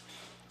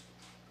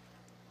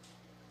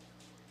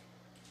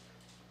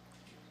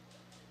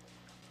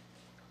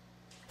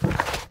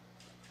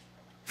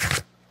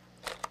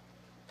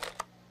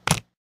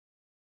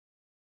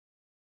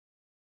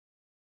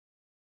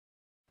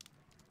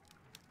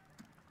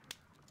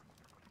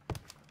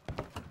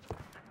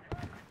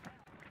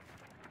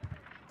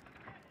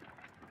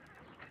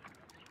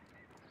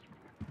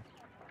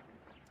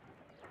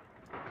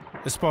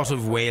 A spot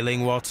of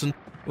whaling, Watson.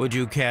 Would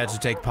you care to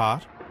take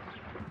part?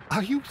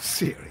 Are you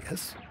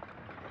serious?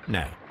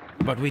 No,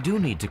 but we do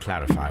need to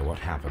clarify what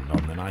happened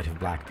on the night of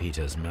Black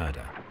Peter's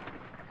murder.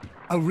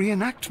 A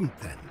reenactment,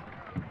 then?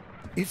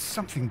 Is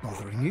something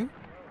bothering you?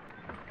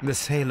 The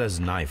sailor's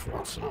knife,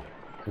 Watson.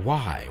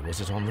 Why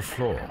was it on the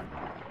floor?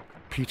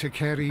 Peter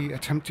Carey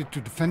attempted to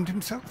defend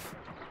himself?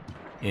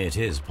 It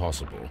is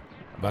possible,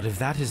 but if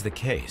that is the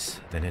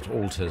case, then it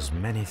alters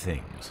many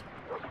things.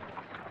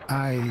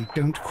 I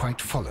don't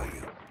quite follow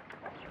you.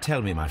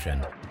 Tell me, my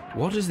friend,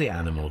 what is the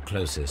animal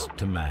closest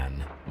to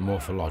man,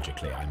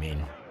 morphologically, I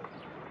mean?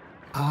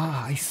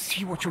 Ah, I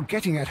see what you're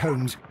getting at,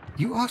 Holmes.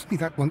 You asked me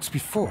that once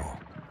before.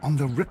 On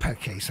the Ripper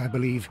case, I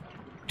believe.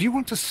 Do you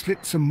want to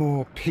slit some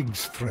more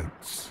pigs'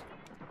 throats?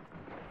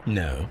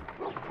 No.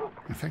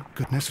 Thank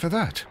goodness for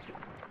that.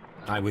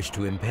 I wish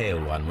to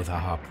impale one with a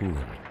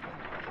harpoon.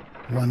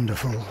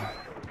 Wonderful.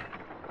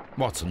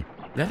 Watson,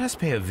 let us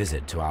pay a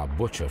visit to our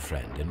butcher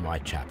friend in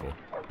Whitechapel.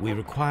 We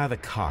require the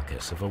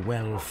carcass of a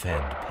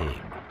well-fed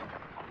pig.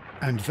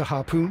 And the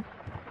harpoon?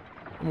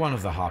 One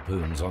of the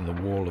harpoons on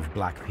the wall of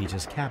Black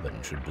Peter's cabin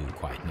should do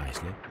quite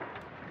nicely.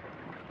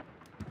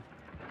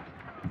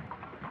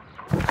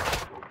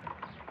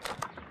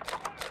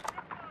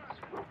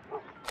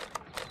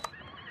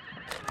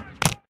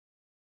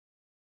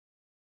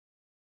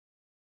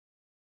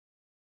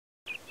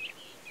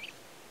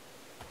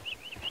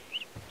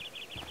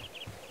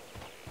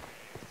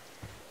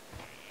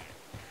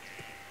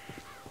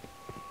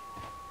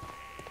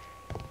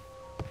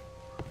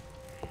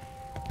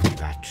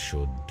 That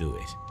should do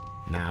it.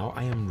 Now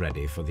I am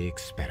ready for the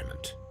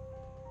experiment.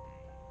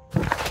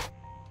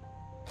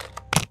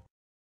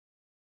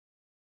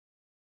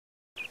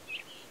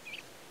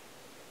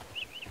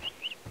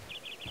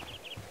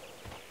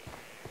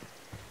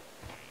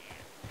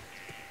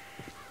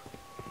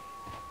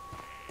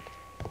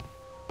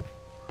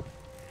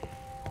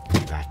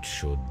 That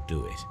should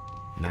do it.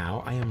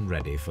 Now I am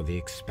ready for the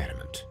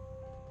experiment.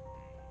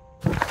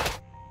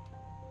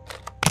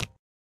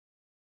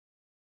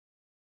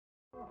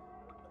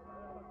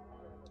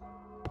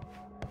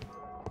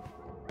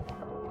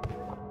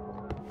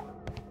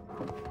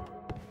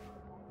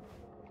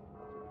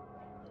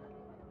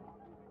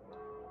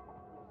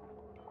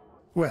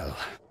 Well,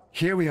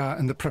 here we are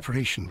in the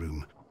preparation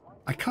room.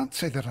 I can't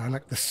say that I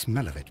like the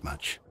smell of it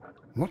much.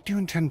 What do you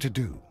intend to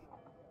do?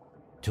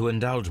 To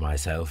indulge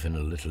myself in a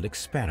little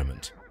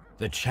experiment.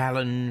 The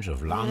challenge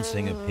of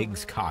lancing a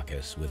pig's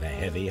carcass with a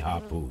heavy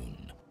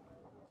harpoon.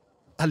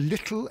 A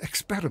little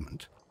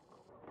experiment?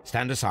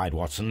 Stand aside,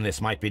 Watson.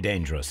 This might be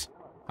dangerous.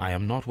 I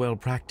am not well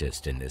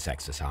practiced in this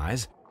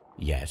exercise,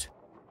 yet.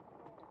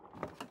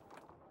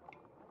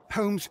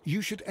 Holmes,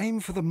 you should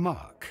aim for the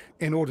mark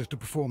in order to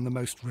perform the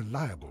most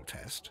reliable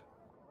test.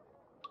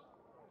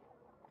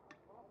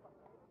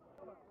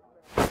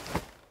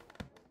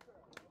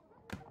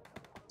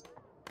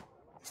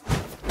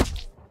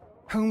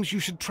 Holmes, you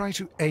should try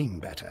to aim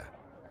better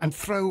and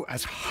throw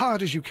as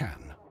hard as you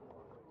can.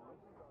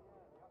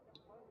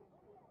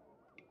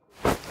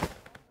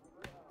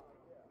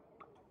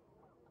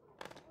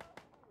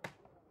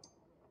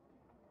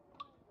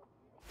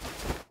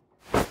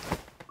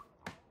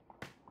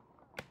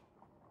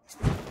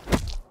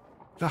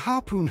 The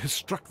harpoon has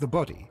struck the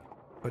body,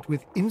 but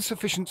with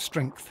insufficient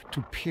strength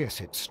to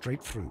pierce it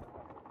straight through.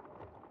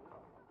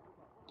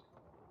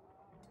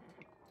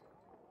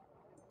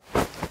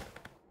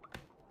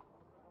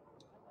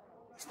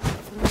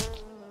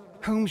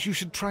 Holmes, you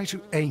should try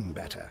to aim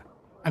better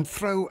and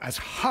throw as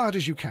hard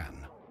as you can.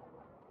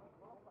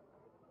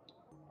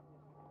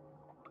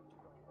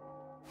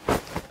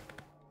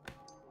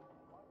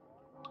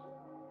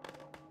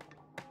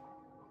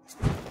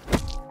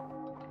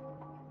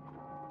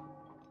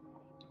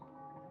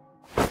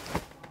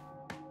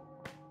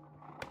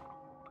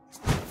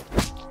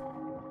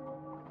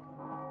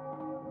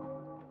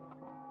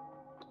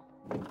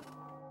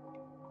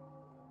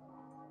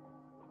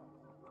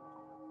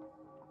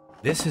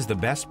 This is the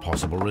best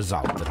possible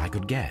result that I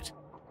could get.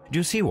 Do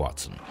you see,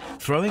 Watson?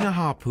 Throwing a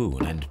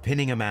harpoon and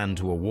pinning a man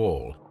to a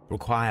wall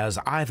requires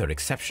either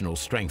exceptional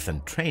strength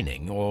and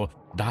training or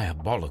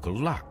diabolical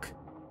luck.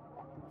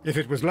 If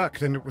it was luck,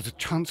 then it was a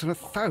chance in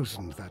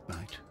 1,000 that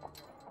night.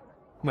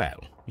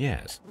 Well,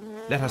 yes.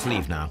 Let us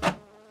leave now.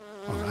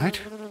 All right.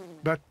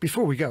 But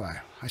before we go,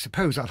 I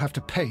suppose I'll have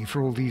to pay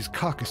for all these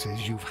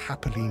carcasses you've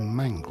happily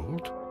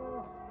mangled.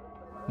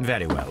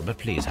 Very well, but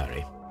please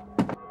hurry.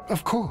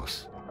 Of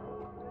course.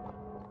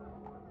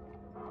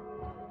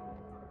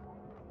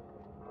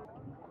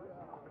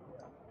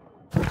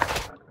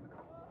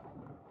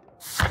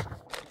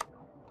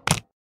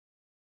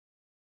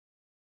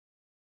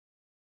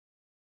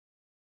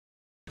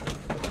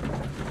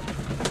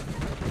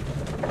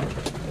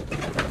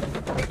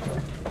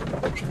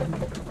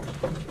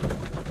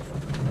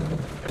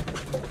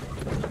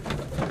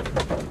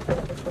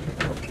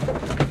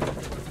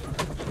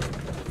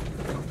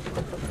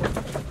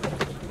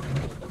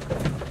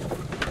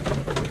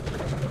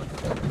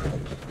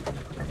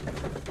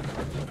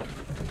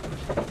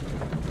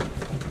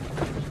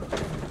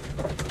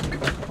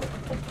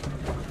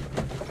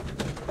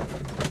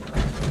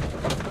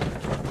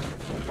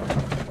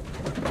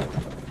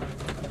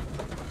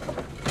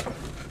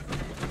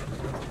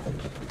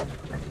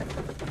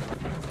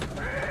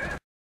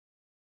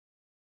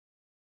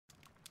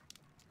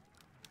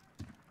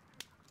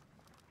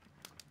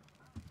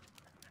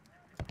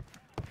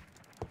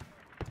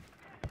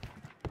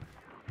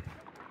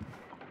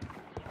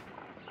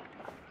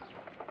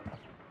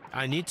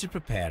 I need to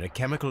prepare a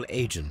chemical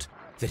agent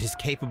that is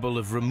capable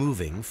of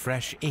removing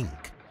fresh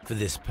ink. For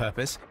this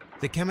purpose,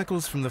 the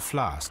chemicals from the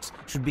flasks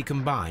should be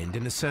combined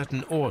in a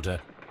certain order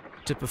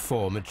to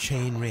perform a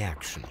chain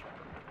reaction.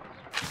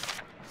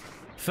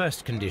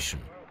 First condition,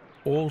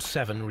 all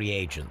 7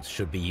 reagents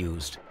should be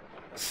used.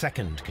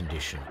 Second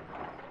condition,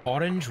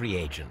 orange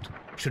reagent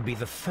should be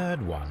the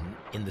third one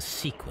in the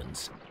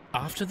sequence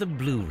after the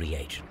blue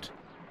reagent.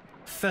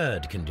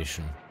 Third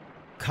condition,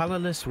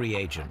 colorless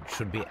reagent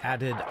should be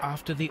added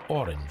after the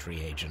orange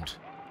reagent.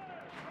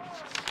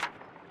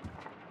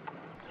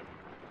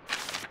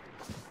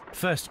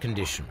 First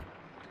condition,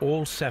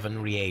 all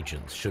 7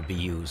 reagents should be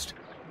used.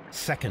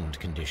 Second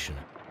condition,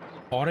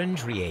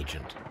 orange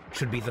reagent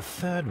should be the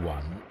third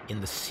one in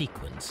the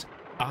sequence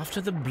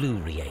after the blue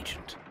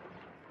reagent.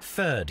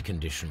 Third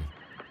condition,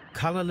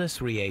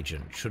 colorless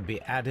reagent should be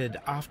added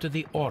after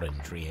the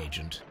orange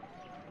reagent.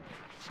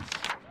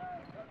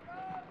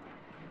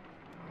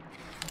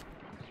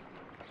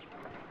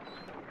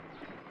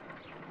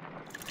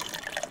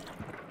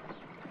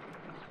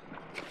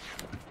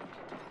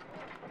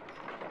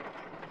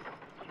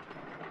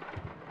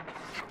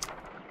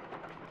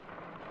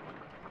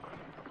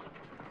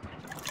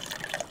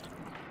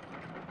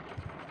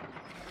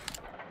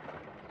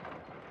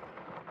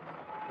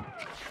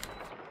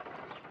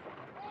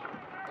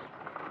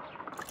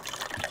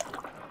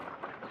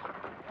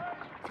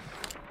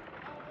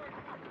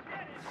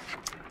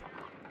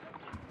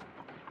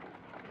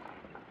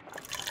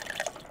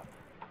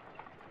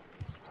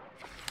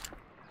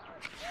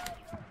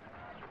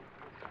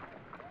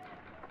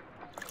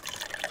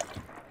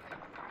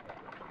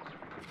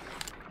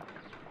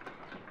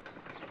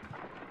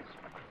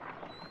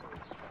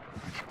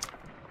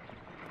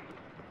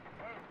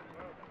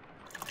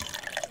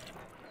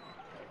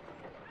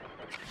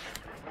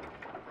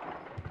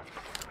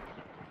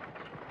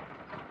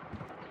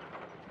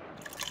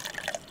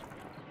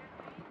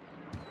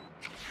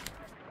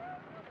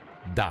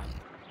 Done.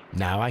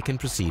 Now I can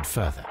proceed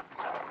further.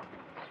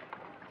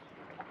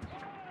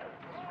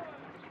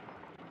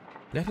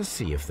 Let us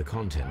see if the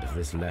content of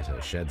this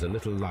letter sheds a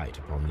little light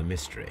upon the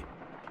mystery.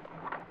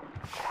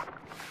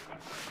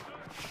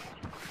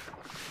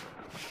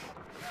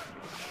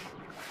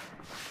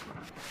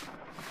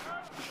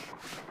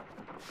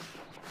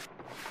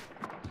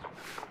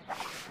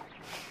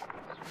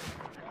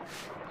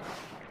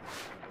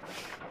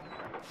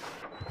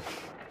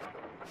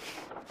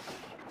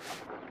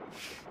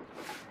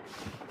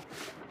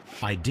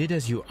 I did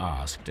as you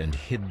asked and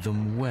hid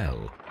them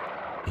well.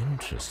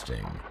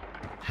 Interesting.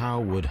 How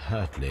would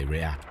Hurtley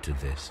react to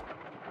this?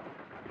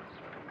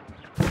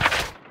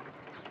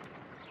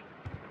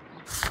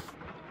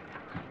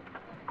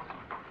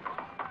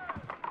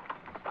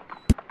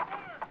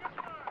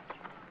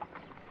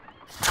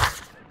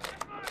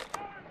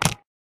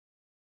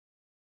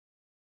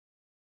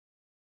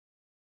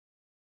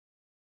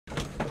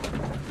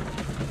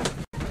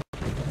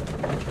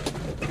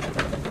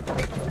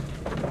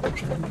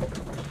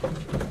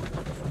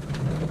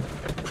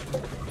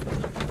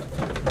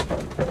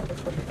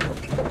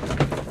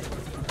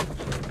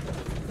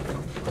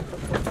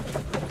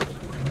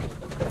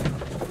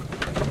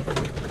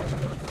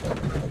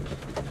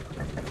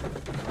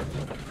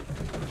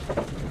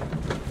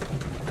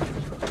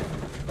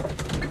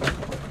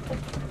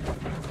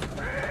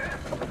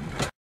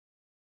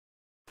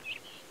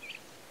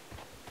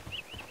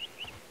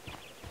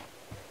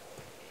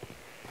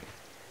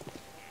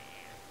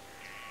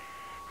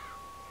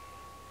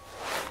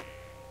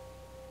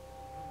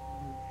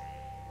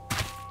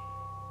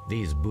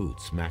 These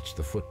boots match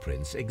the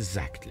footprints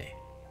exactly.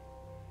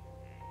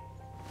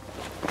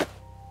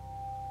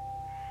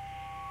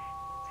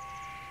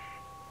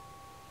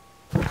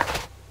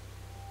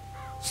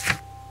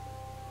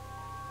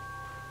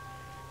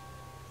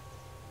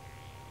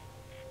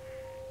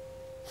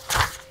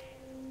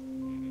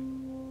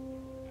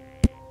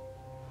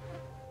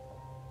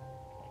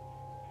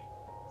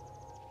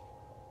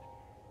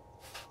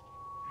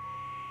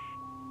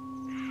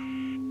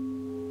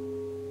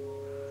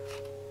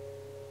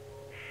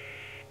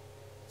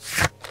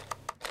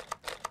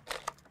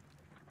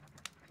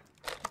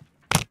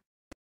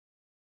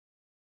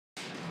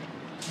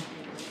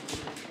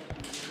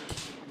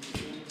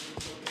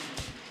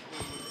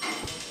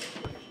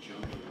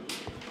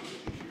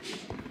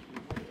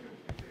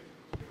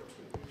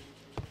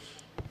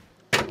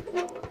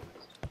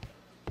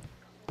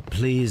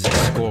 Please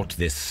escort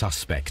this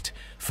suspect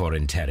for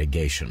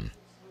interrogation.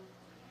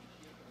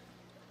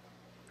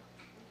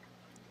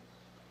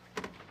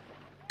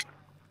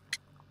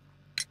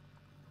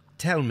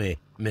 Tell me,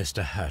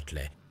 Mr.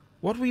 Hurtley,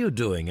 what were you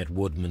doing at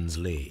Woodman's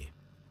Lee?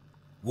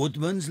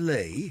 Woodman's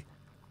Lee?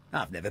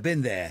 I've never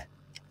been there.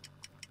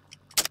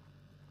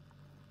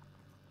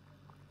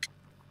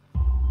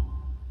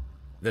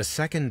 The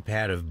second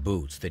pair of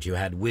boots that you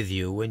had with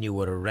you when you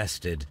were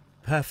arrested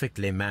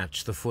perfectly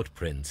match the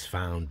footprints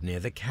found near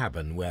the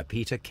cabin where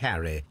Peter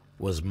Carey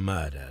was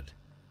murdered.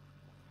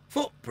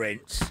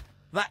 Footprints?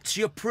 That's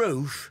your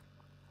proof?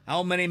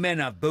 How many men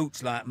have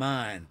boots like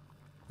mine?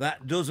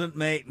 That doesn't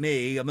make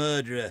me a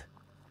murderer.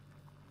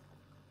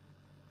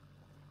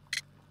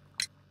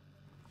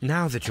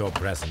 Now that your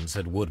presence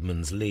at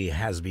Woodman's Lee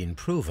has been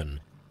proven,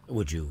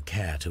 would you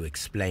care to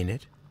explain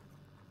it?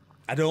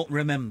 I don't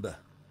remember.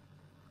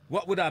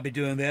 What would I be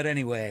doing there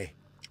anyway?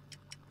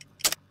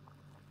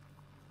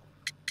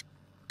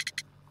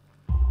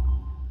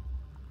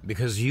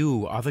 Because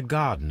you are the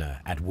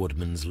gardener at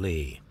Woodman's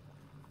Lee.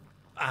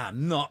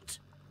 I'm not.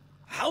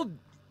 How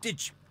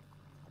did you...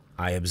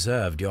 I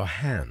observed your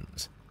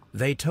hands.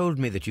 They told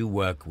me that you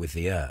work with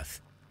the earth.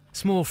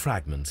 Small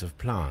fragments of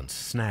plants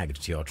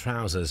snagged to your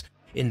trousers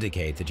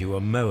indicate that you were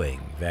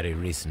mowing very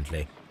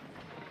recently.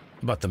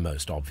 But the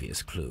most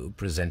obvious clue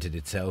presented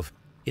itself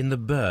in the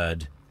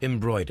bird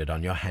embroidered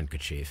on your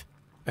handkerchief.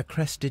 A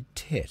crested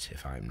tit,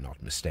 if I'm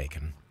not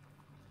mistaken.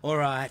 All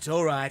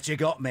right, you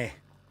got me.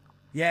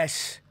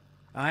 Yes,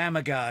 I am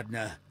a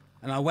gardener,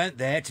 and I went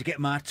there to get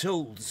my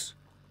tools.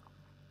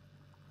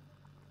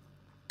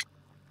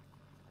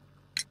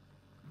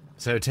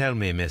 So tell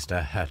me,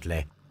 Mr.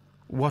 Hurtley,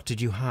 what did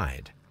you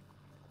hide?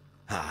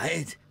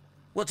 Hide?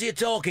 What are you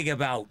talking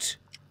about?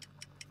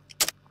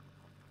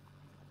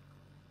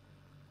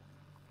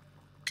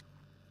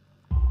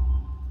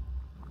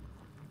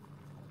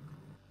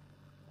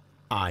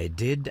 I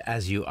did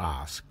as you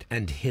asked,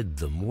 and hid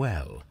them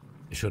well.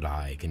 Should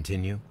I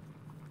continue?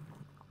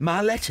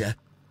 My letter?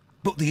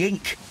 But the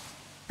ink?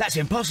 That's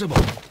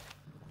impossible.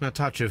 A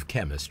touch of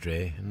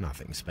chemistry,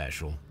 nothing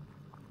special.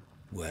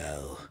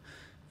 Well,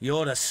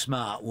 you're a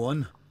smart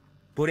one.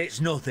 But it's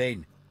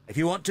nothing. If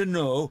you want to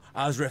know,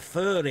 I was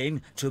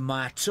referring to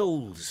my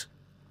tools.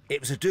 It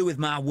was to do with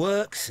my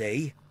work,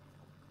 see?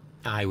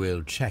 I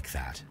will check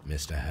that,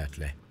 Mr.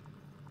 Hurtley.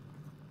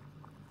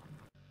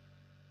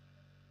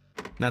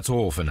 That's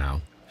all for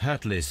now.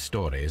 Hurtley's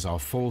stories are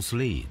false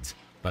leads,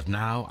 but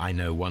now I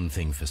know one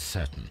thing for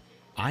certain.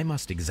 I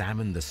must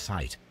examine the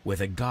site where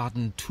the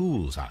garden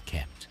tools are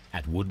kept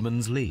at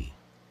Woodman's Lee.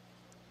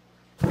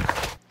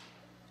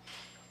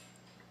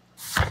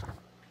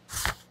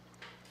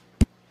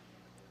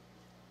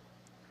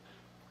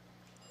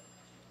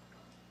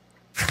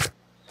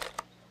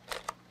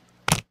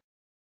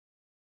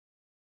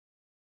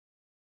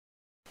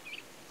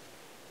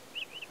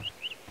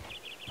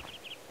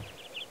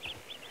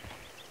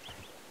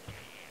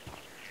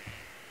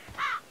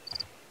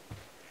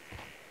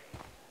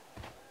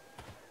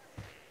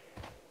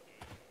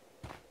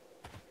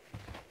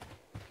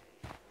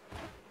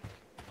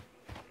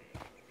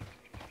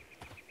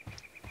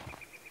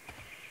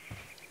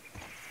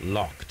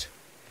 Locked.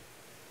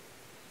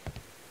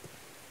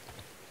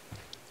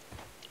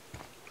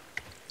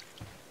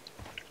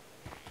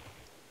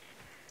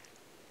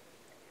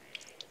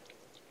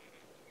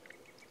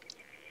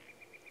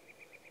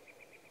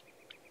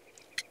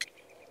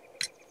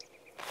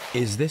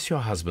 Is this your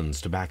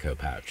husband's tobacco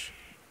pouch?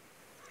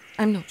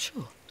 I'm not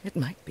sure. It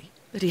might be,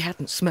 but he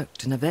hadn't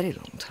smoked in a very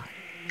long time.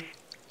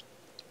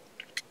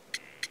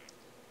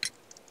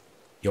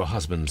 Your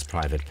husband's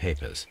private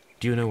papers.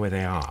 Do you know where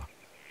they are?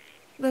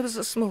 There was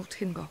a small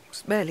tin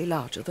box, barely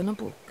larger than a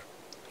book.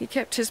 He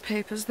kept his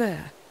papers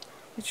there.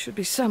 It should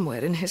be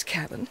somewhere in his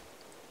cabin.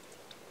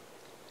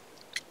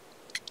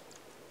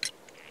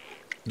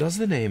 Does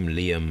the name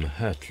Liam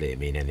Hurtley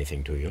mean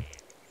anything to you?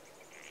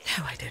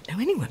 No, I don't know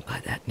anyone by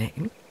that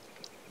name.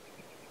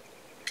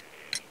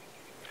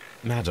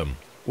 Madam,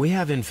 we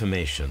have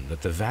information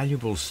that the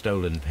valuable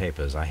stolen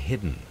papers are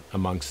hidden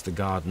amongst the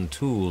garden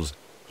tools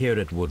here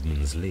at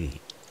Woodman's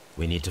Lee.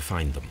 We need to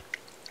find them.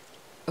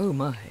 Oh,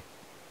 my.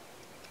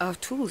 Our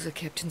tools are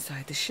kept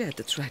inside the shed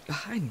that's right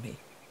behind me.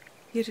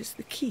 Here is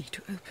the key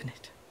to open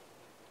it.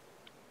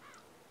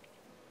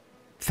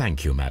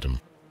 Thank you, madam.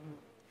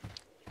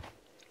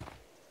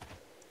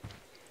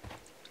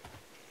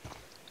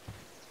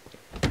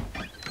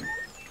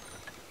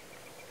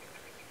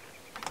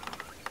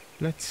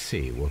 Let's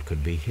see what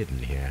could be hidden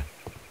here.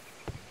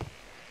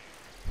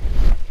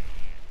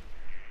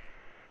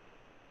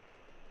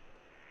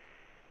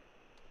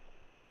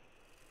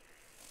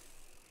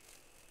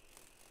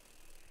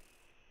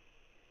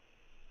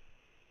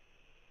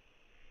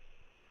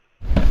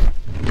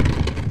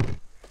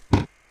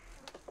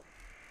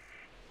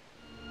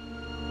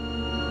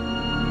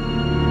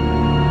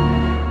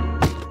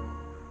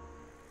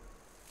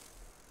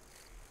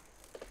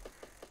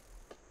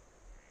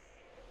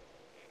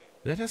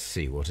 Let us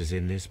see what is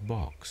in this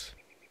box.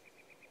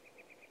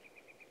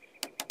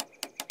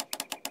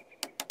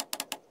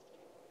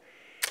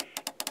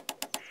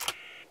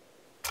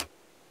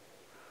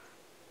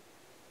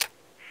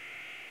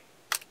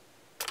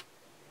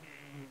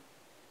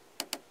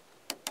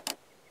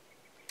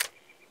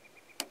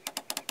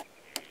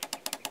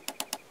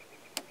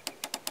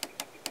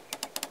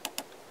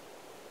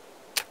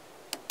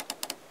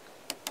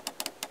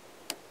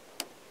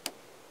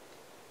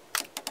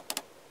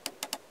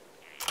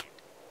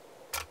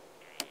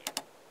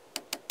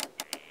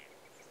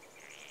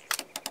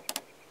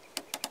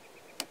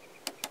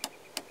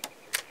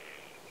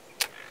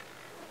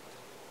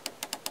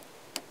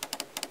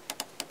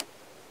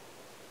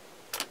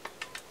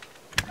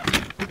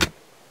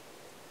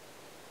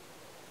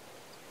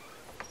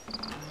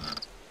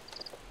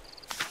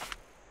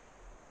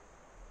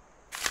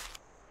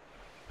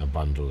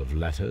 bundle of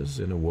letters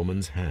in a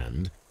woman's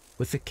hand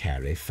with the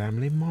Carey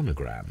family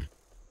monogram.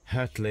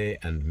 Hurtley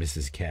and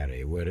Mrs.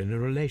 Carey were in a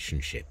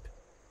relationship.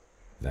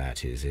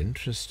 That is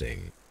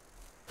interesting.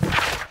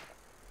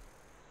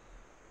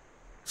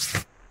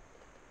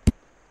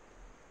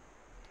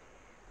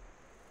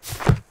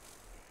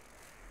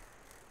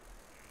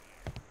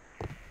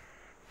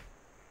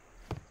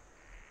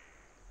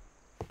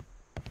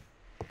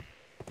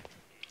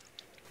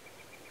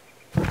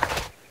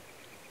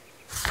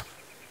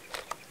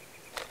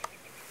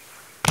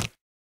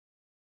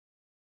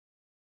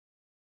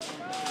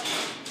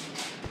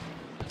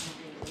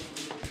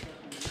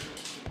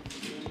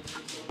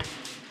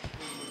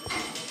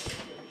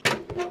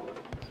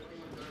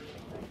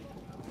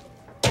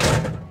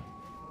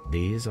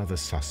 These are the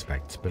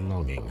suspect's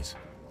belongings.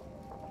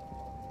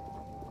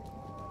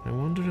 I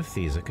wonder if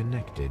these are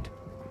connected.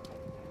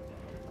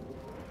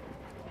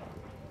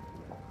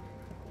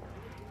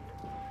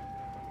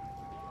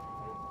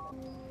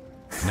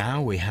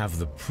 Now we have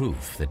the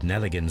proof that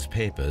Nelligan's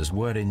papers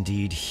were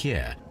indeed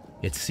here.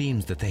 It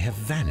seems that they have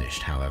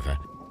vanished, however.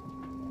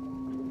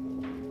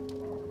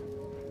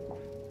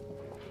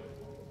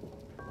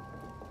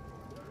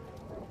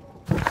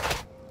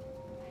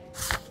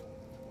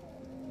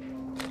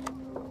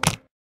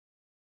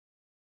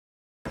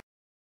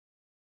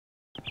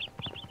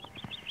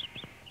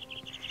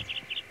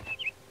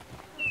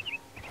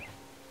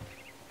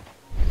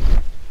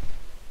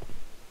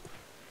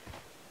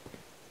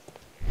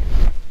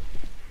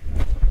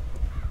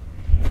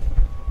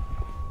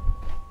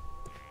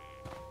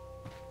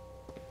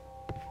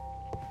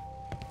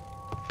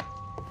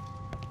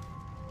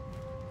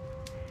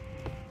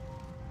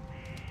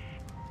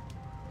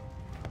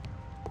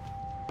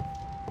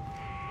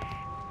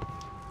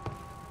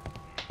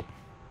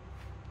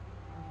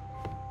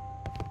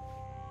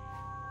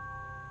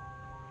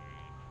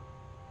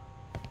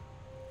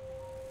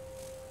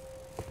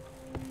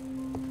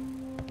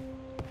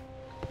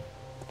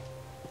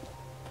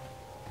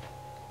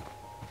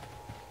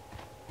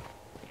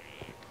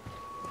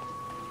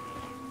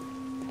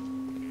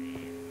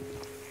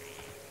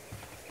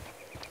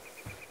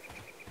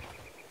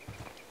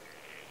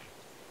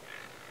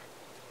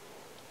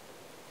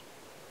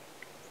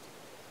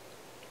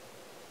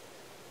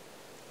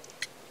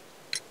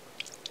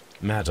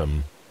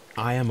 Madam,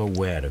 I am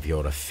aware of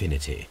your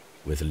affinity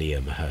with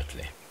Liam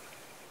Hurtley.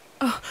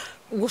 Oh,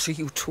 what are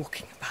you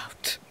talking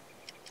about?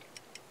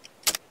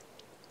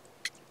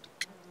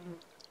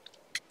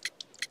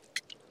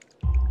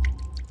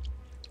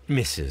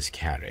 Mrs.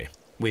 Carey,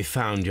 we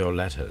found your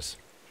letters.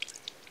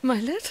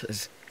 My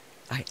letters?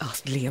 I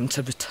asked Liam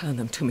to return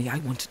them to me. I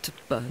wanted to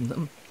burn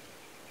them.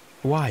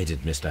 Why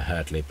did Mr.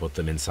 Hurtley put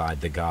them inside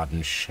the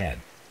garden shed?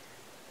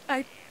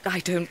 I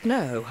don't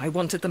know. I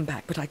wanted them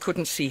back, but I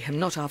couldn't see him,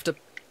 not after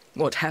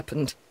what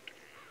happened.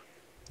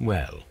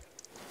 Well,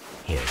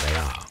 here they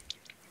are.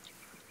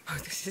 Oh,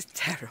 this is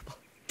terrible.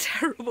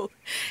 Terrible.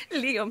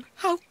 Liam,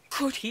 how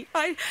could he?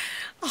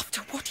 After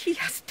what he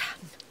has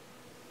done.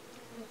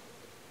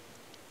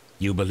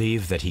 You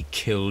believe that he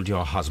killed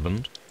your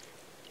husband?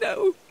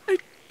 No, I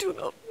do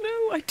not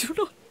know. I do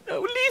not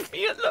know. Leave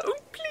me alone,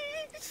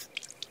 please.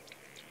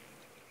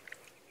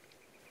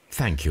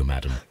 Thank you,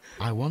 madam.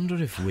 I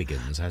wonder if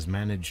Wiggins has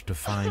managed to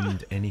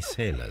find any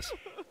sailors.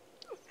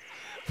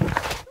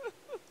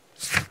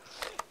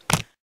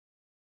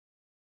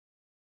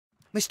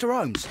 Mr.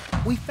 Holmes,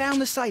 we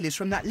found the sailors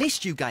from that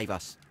list you gave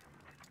us.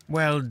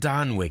 Well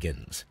done,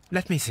 Wiggins.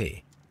 Let me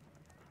see.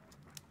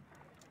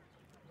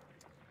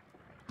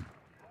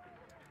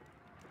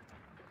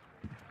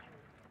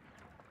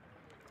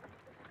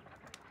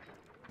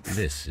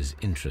 This is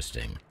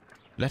interesting.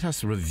 Let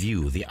us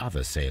review the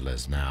other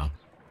sailors now.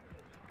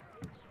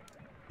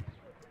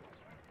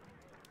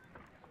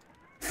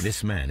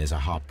 This man is a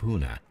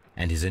harpooner,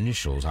 and his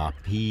initials are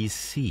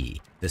PC,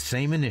 the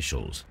same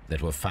initials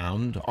that were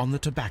found on the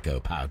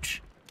tobacco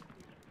pouch.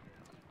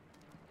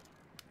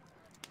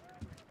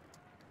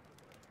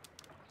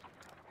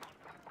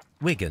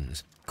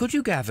 Wiggins, could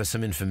you gather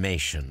some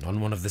information on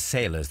one of the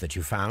sailors that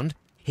you found?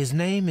 His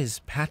name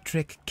is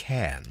Patrick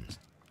Cairns.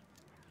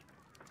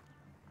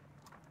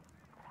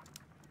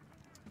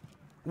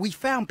 We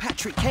found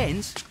Patrick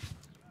Cairns.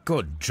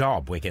 Good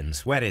job,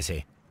 Wiggins. Where is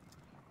he?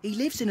 He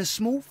lives in a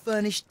small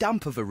furnished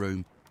dump of a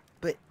room,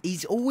 but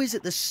he's always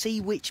at the Sea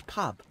Witch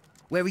pub,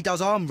 where he does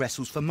arm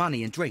wrestles for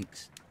money and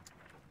drinks.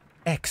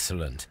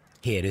 Excellent.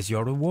 Here is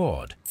your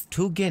reward.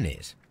 2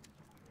 guineas.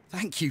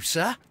 Thank you,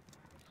 sir.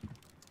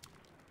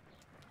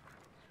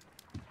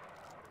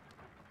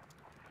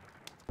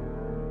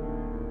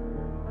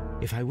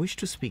 If I wish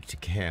to speak to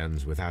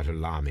Cairns without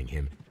alarming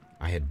him,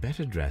 I had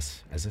better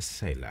dress as a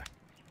sailor.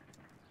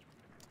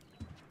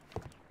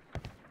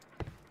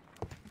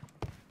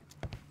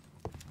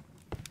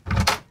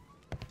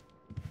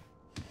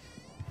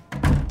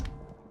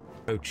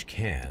 Approach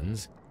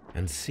Cairns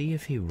and see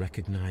if he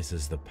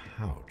recognizes the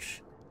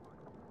pouch.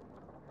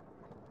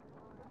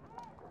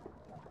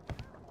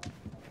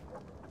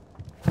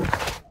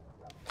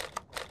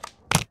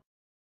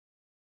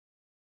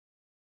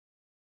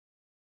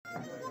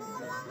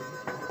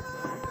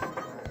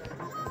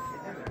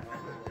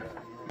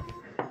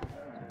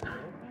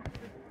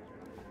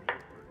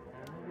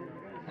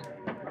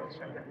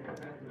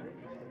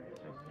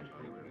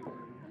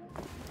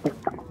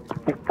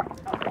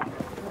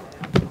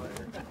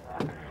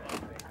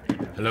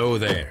 Hello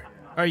there.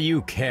 Are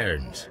you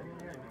Cairns?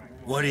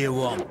 What do you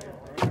want?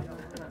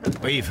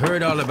 We've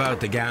heard all about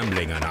the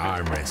gambling on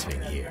arm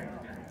wrestling here.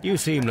 You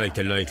seem like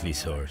the likely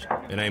sort,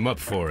 and I'm up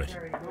for it.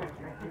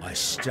 I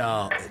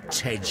start at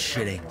 10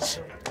 shillings.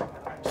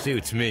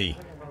 Suits me.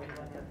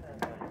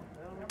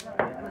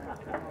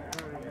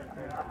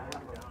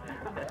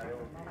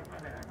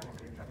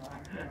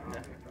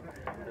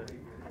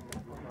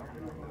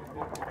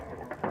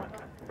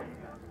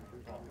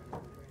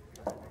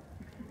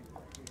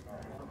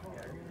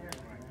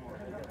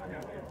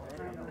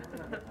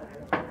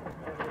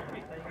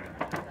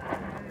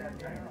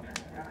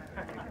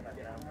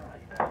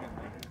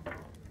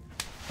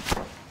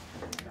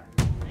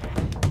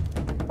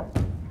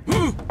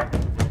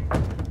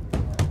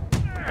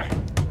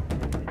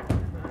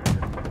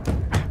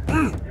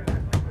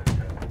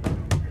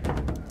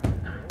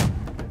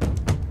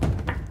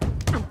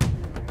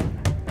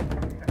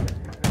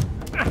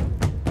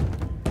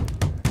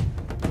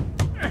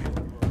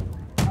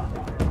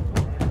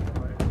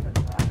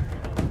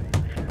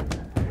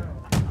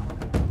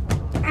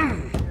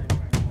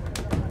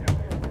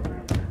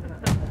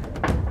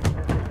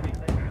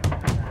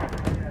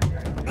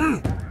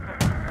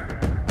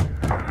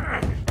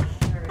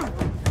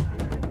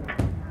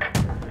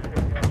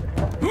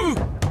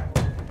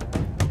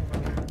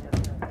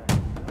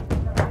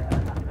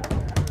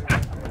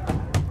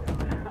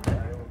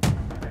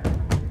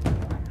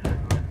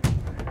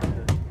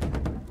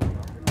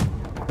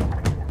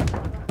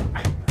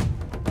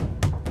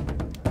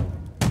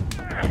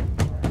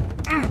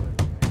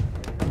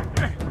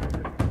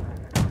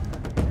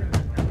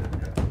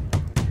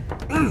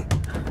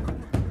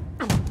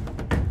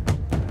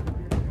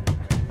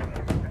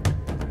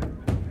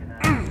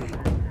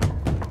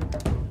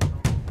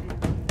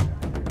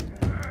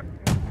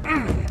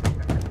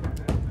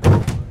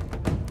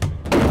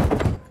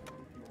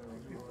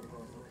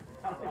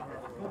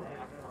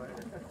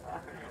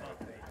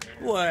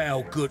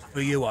 Well, good for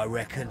you, I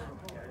reckon.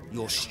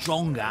 You're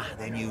stronger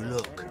than you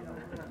look.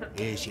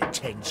 Here's your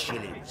 10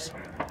 shillings.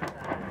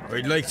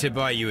 I'd like to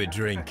buy you a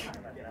drink.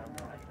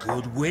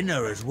 Good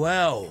winner as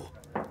well.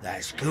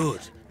 That's good.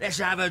 Let's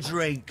have a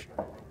drink.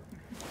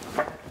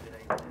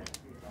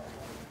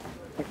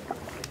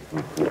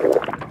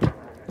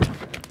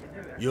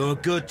 You're a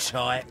good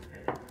type.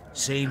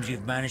 Seems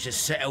you've managed to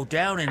settle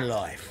down in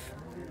life.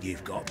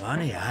 You've got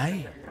money,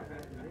 eh?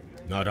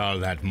 Not all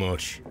that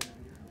much.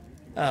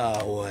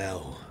 Oh,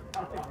 well.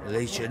 At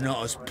least you're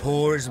not as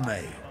poor as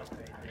me.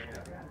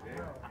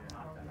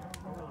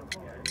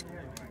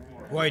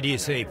 Why do you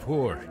say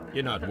poor?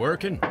 You're not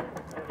working?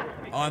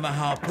 I'm a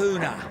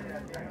harpooner.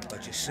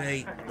 But you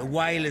see, the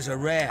whalers are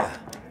rare.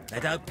 They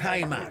don't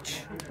pay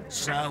much.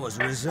 So, as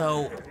a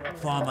result,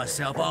 find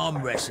myself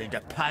arm wrestling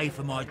to pay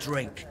for my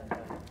drink.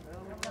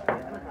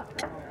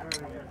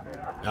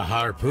 A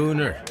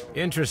harpooner?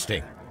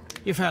 Interesting.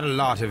 You've had a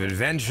lot of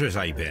adventures,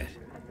 I bet.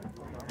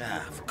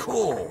 Ah, of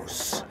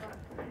course.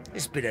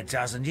 It's been a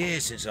dozen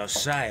years since I've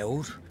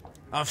sailed.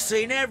 I've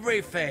seen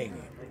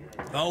everything.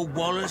 Old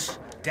Wallace,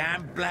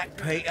 damn Black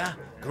Peter,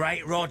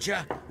 Great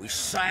Roger. We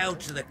sailed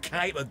to the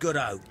Cape of Good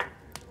Hope.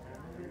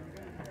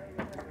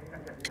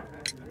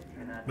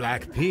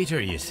 Black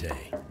Peter, you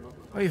say?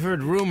 I've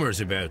heard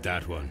rumours about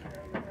that one.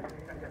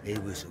 He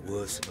was the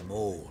worst of them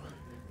all.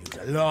 He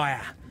was a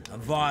liar,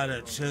 and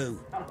violent too.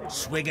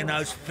 Swinging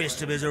those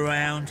fists of his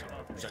around.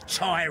 He was a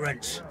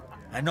tyrant,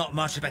 and not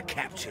much of a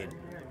captain.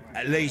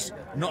 At least,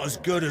 not as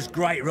good as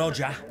Great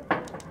Roger.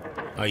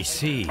 I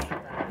see.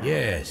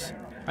 Yes.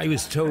 I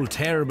was told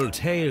terrible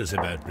tales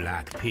about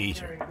Black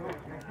Peter.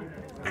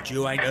 But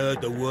you ain't heard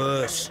the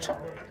worst.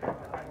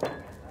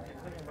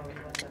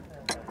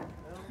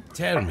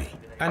 Tell me,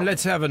 and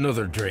let's have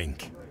another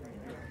drink.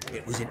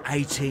 It was in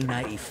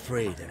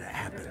 1883 that it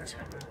happened.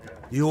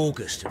 The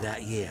August of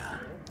that year.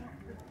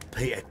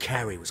 Peter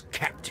Carey was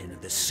captain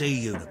of the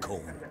Sea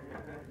Unicorn,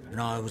 and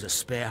I was a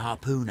spare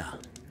harpooner.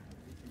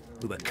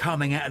 We were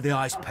coming out of the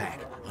ice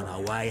pack on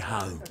our way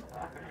home.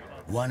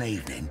 One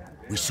evening,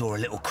 we saw a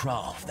little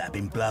craft that had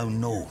been blown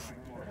north.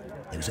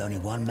 There was only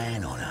one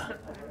man on her,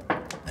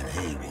 and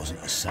he wasn't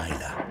a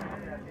sailor.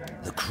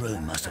 The crew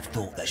must have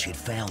thought that she'd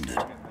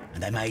foundered,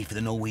 and they made for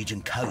the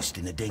Norwegian coast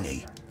in the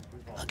dinghy.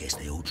 I guess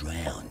they all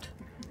drowned.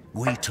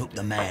 We took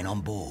the man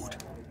on board.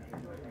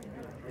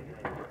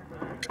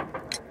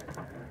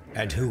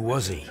 And who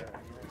was he?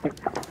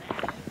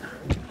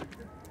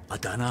 I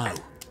dunno.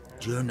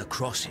 During the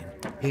crossing,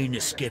 he and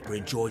the skipper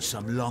enjoyed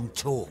some long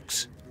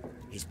talks.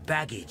 His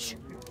baggage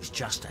was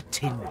just a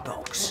tin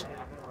box.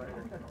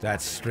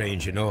 That's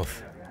strange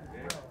enough.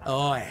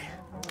 Aye.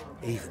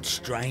 Even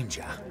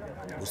stranger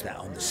was that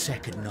on the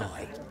second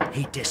night,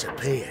 he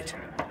disappeared.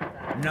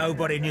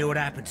 Nobody knew what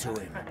happened to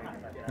him.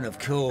 And of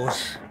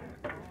course,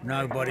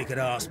 nobody could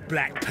ask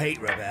Black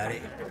Peter about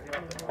it.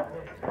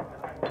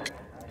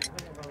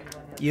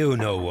 You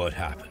know what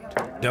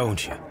happened,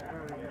 don't you?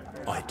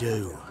 I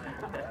do.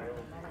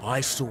 I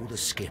saw the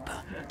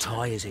skipper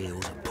tie his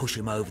heels and push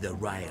him over the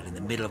rail in the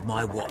middle of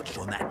my watch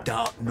on that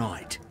dark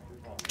night.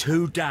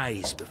 2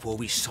 days before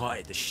we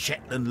sighted the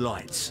Shetland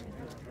lights.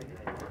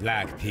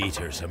 Black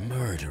Peter's a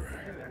murderer.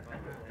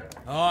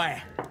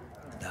 Aye.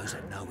 Those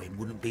that know him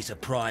wouldn't be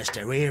surprised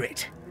to hear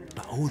it.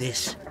 But all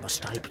this must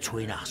stay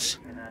between us.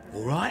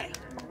 All right?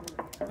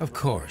 Of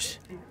course.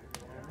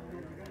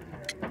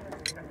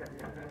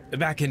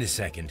 Back in a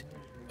second.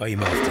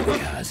 I'm off to the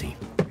Kazi.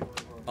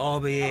 I'll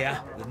be here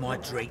with my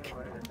drink.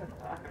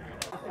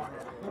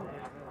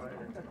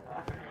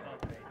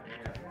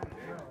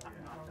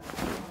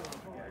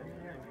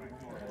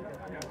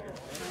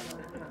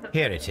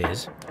 Here it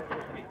is.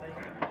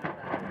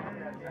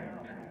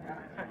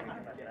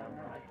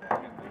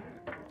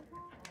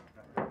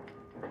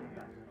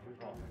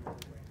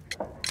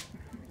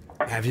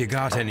 Have you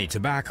got any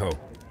tobacco?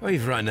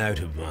 I've run out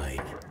of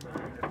mine.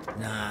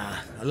 Nah,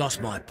 I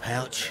lost my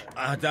pouch.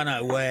 I don't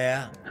know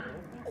where.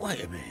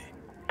 Wait a minute.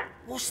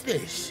 What's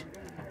this?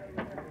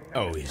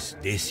 Oh, is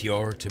this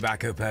your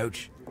tobacco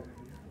pouch?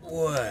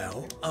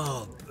 Well,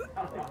 oh,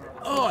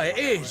 it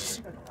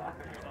is.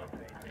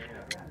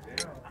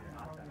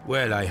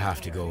 Well, I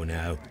have to go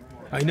now.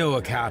 I know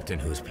a captain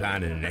who's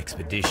planning an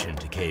expedition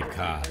to Cape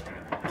Cod.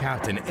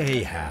 Captain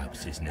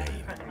Ahab's his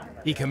name.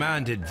 He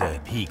commanded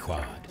the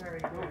Pequod.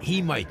 He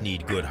might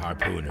need good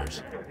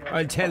harpooners.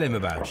 I'll tell him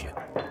about you.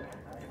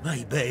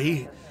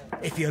 Maybe.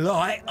 If you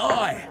like,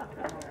 aye.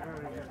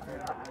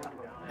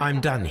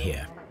 I'm done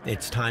here.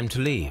 It's time to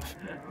leave.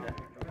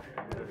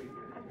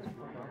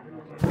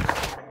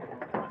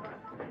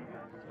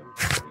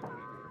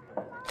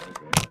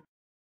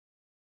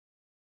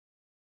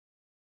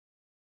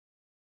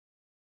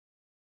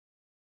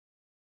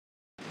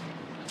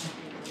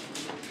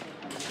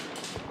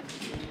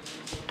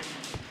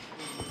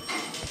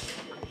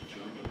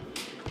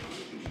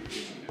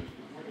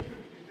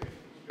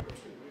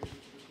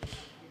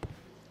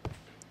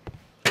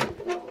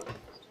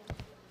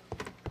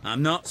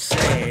 I'm not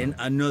saying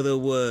another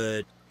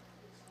word.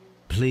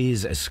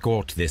 Please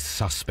escort this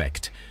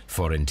suspect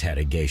for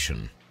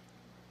interrogation.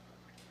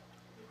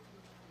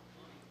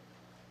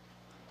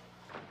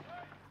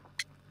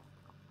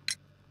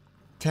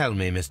 Tell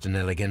me, Mr.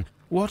 Nelligan,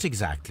 what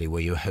exactly were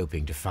you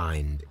hoping to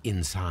find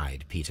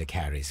inside Peter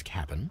Carey's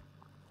cabin?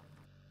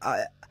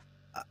 I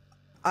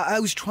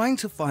was trying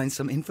to find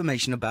some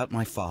information about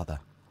my father.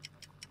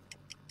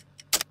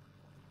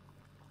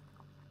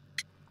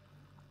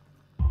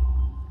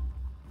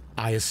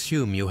 I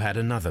assume you had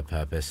another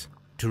purpose,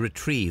 to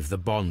retrieve the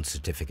bond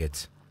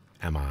certificates.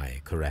 Am I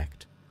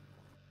correct?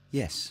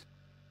 Yes.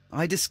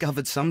 I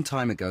discovered some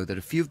time ago that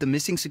a few of the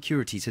missing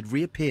securities had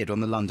reappeared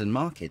on the London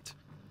market.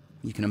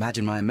 You can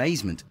imagine my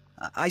amazement.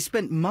 I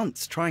spent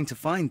months trying to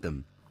find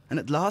them, and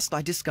at last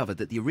I discovered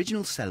that the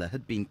original seller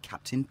had been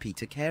Captain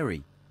Peter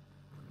Carey.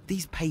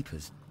 These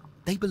papers,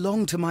 they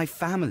belonged to my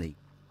family,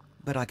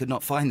 but I could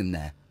not find them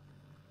there.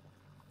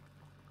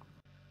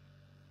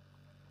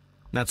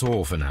 That's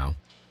all for now.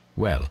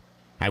 Well,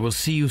 I will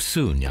see you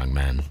soon, young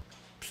man.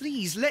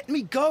 Please, let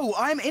me go!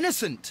 I'm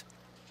innocent!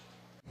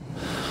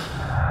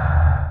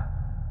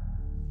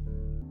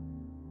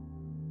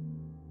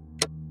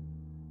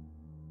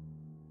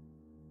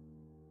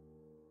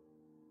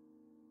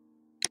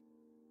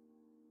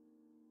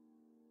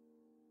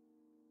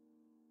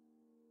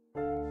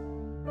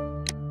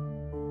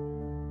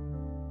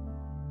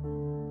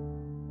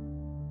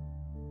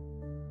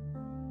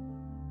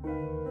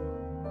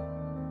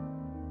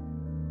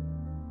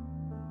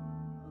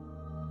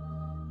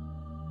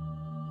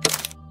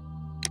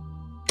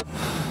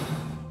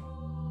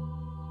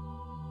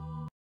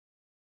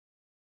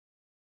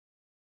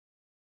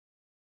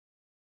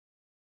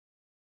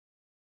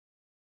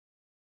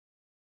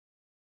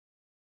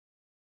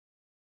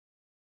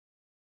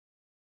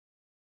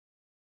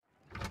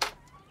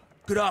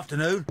 Good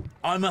afternoon.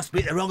 I must be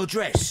at the wrong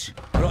address.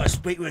 I'd like to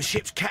speak with a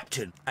ship's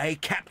captain, a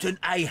Captain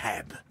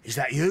Ahab. Is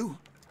that you?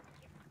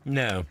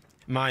 No,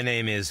 my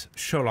name is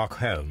Sherlock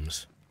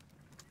Holmes.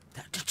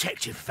 That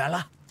detective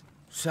fella?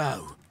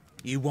 So,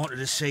 you wanted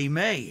to see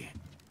me?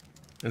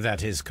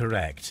 That is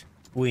correct.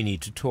 We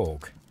need to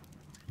talk.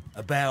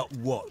 About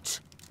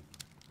what?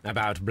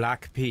 About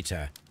Black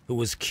Peter, who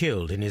was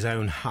killed in his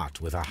own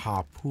hut with a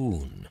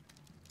harpoon.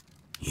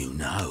 You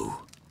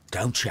know,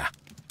 don't you?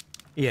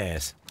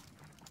 Yes.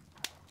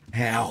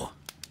 How?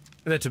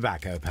 The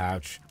tobacco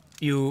pouch.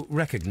 You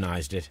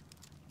recognized it.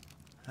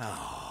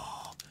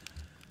 Oh,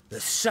 the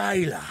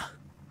sailor.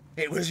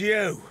 It was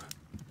you.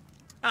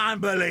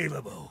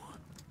 Unbelievable.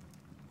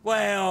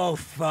 Well,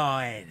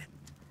 fine.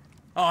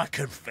 I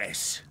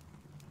confess.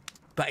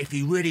 But if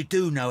you really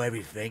do know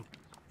everything,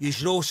 you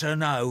should also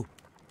know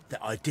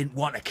that I didn't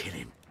want to kill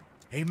him.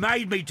 He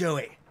made me do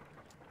it.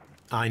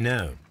 I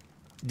know.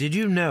 Did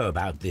you know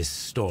about this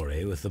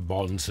story with the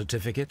bond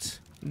certificates?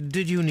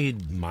 Did you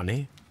need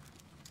money?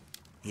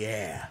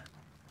 Yeah.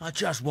 I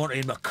just wanted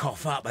him to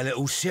cough up a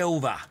little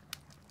silver.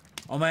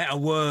 I'm out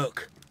of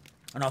work,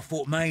 and I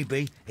thought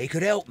maybe he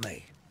could help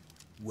me.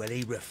 Well,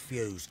 he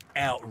refused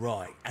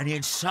outright, and he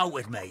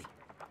insulted me.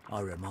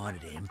 I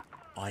reminded him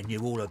I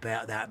knew all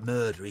about that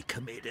murder he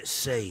committed at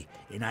sea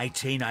in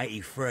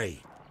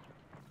 1883.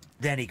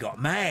 Then he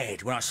got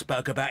mad when I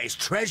spoke about his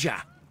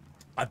treasure.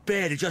 I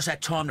barely just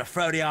had time to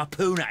throw the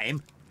harpoon at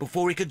him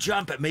before he could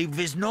jump at me with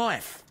his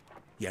knife.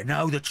 You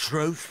know the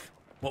truth.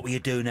 What will you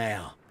do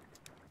now?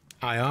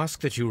 I ask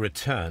that you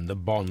return the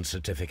bond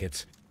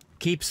certificates.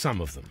 Keep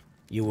some of them.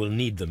 You will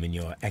need them in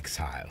your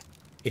exile.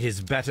 It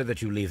is better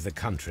that you leave the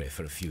country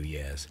for a few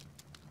years.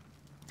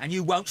 And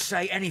you won't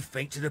say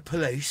anything to the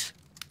police?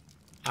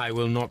 I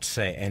will not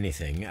say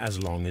anything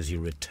as long as you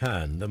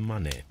return the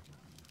money.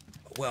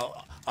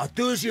 Well, I'll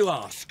do as you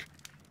ask.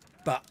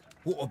 But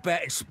what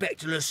about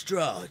Inspector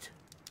Lestrade?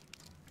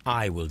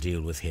 I will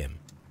deal with him.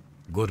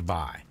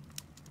 Goodbye.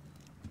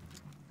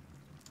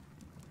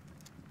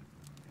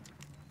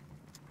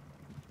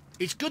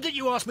 It's good that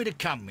you asked me to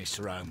come,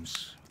 Mr.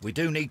 Holmes. We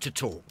do need to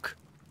talk.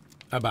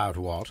 About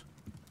what?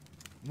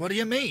 What do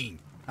you mean?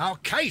 Our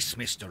case,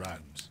 Mr.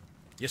 Holmes.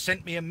 You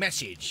sent me a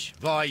message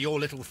via your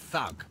little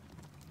thug.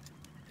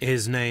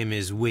 His name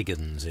is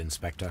Wiggins,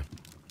 Inspector.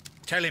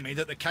 Telling me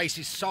that the case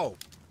is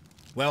solved.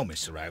 Well,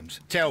 Mr. Holmes,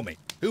 tell me,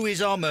 who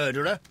is our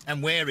murderer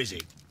and where is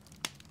he?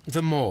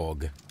 The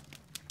morgue.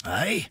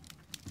 Eh?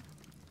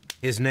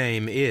 His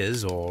name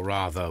is, or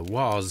rather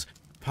was,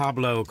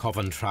 Pablo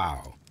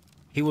Coventrao.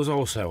 He was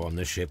also on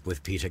the ship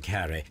with Peter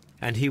Carey,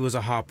 and he was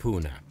a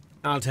harpooner.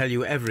 I'll tell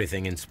you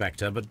everything,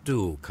 Inspector, but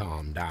do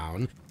calm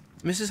down.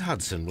 Mrs.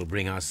 Hudson will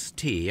bring us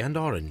tea and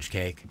orange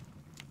cake.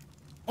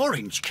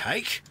 Orange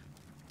cake?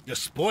 You're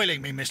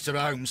spoiling me, Mr.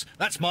 Holmes.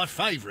 That's my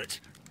favourite.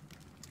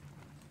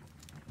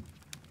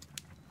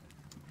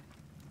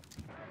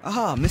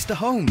 Ah, Mr.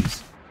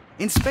 Holmes.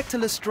 Inspector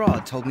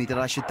Lestrade told me that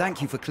I should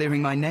thank you for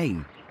clearing my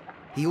name.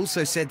 He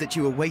also said that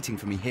you were waiting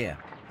for me here.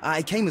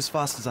 I came as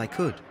fast as I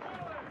could.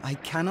 I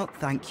cannot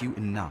thank you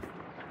enough.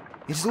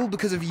 It is all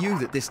because of you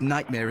that this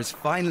nightmare is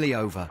finally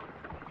over.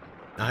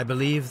 I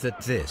believe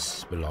that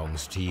this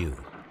belongs to you.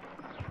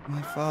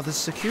 My father's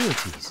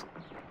securities.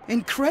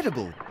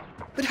 Incredible!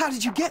 But how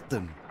did you get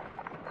them?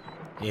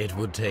 It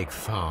would take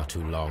far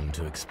too long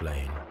to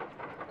explain.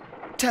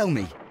 Tell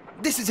me.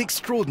 This is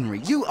extraordinary.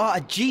 You are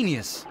a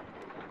genius.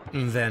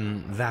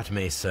 Then that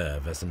may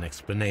serve as an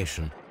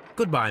explanation.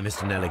 Goodbye,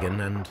 Mr.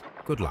 Nelligan, and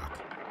good luck.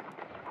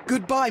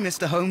 Goodbye,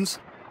 Mr. Holmes.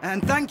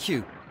 And thank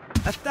you.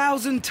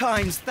 1,000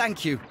 times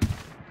thank you.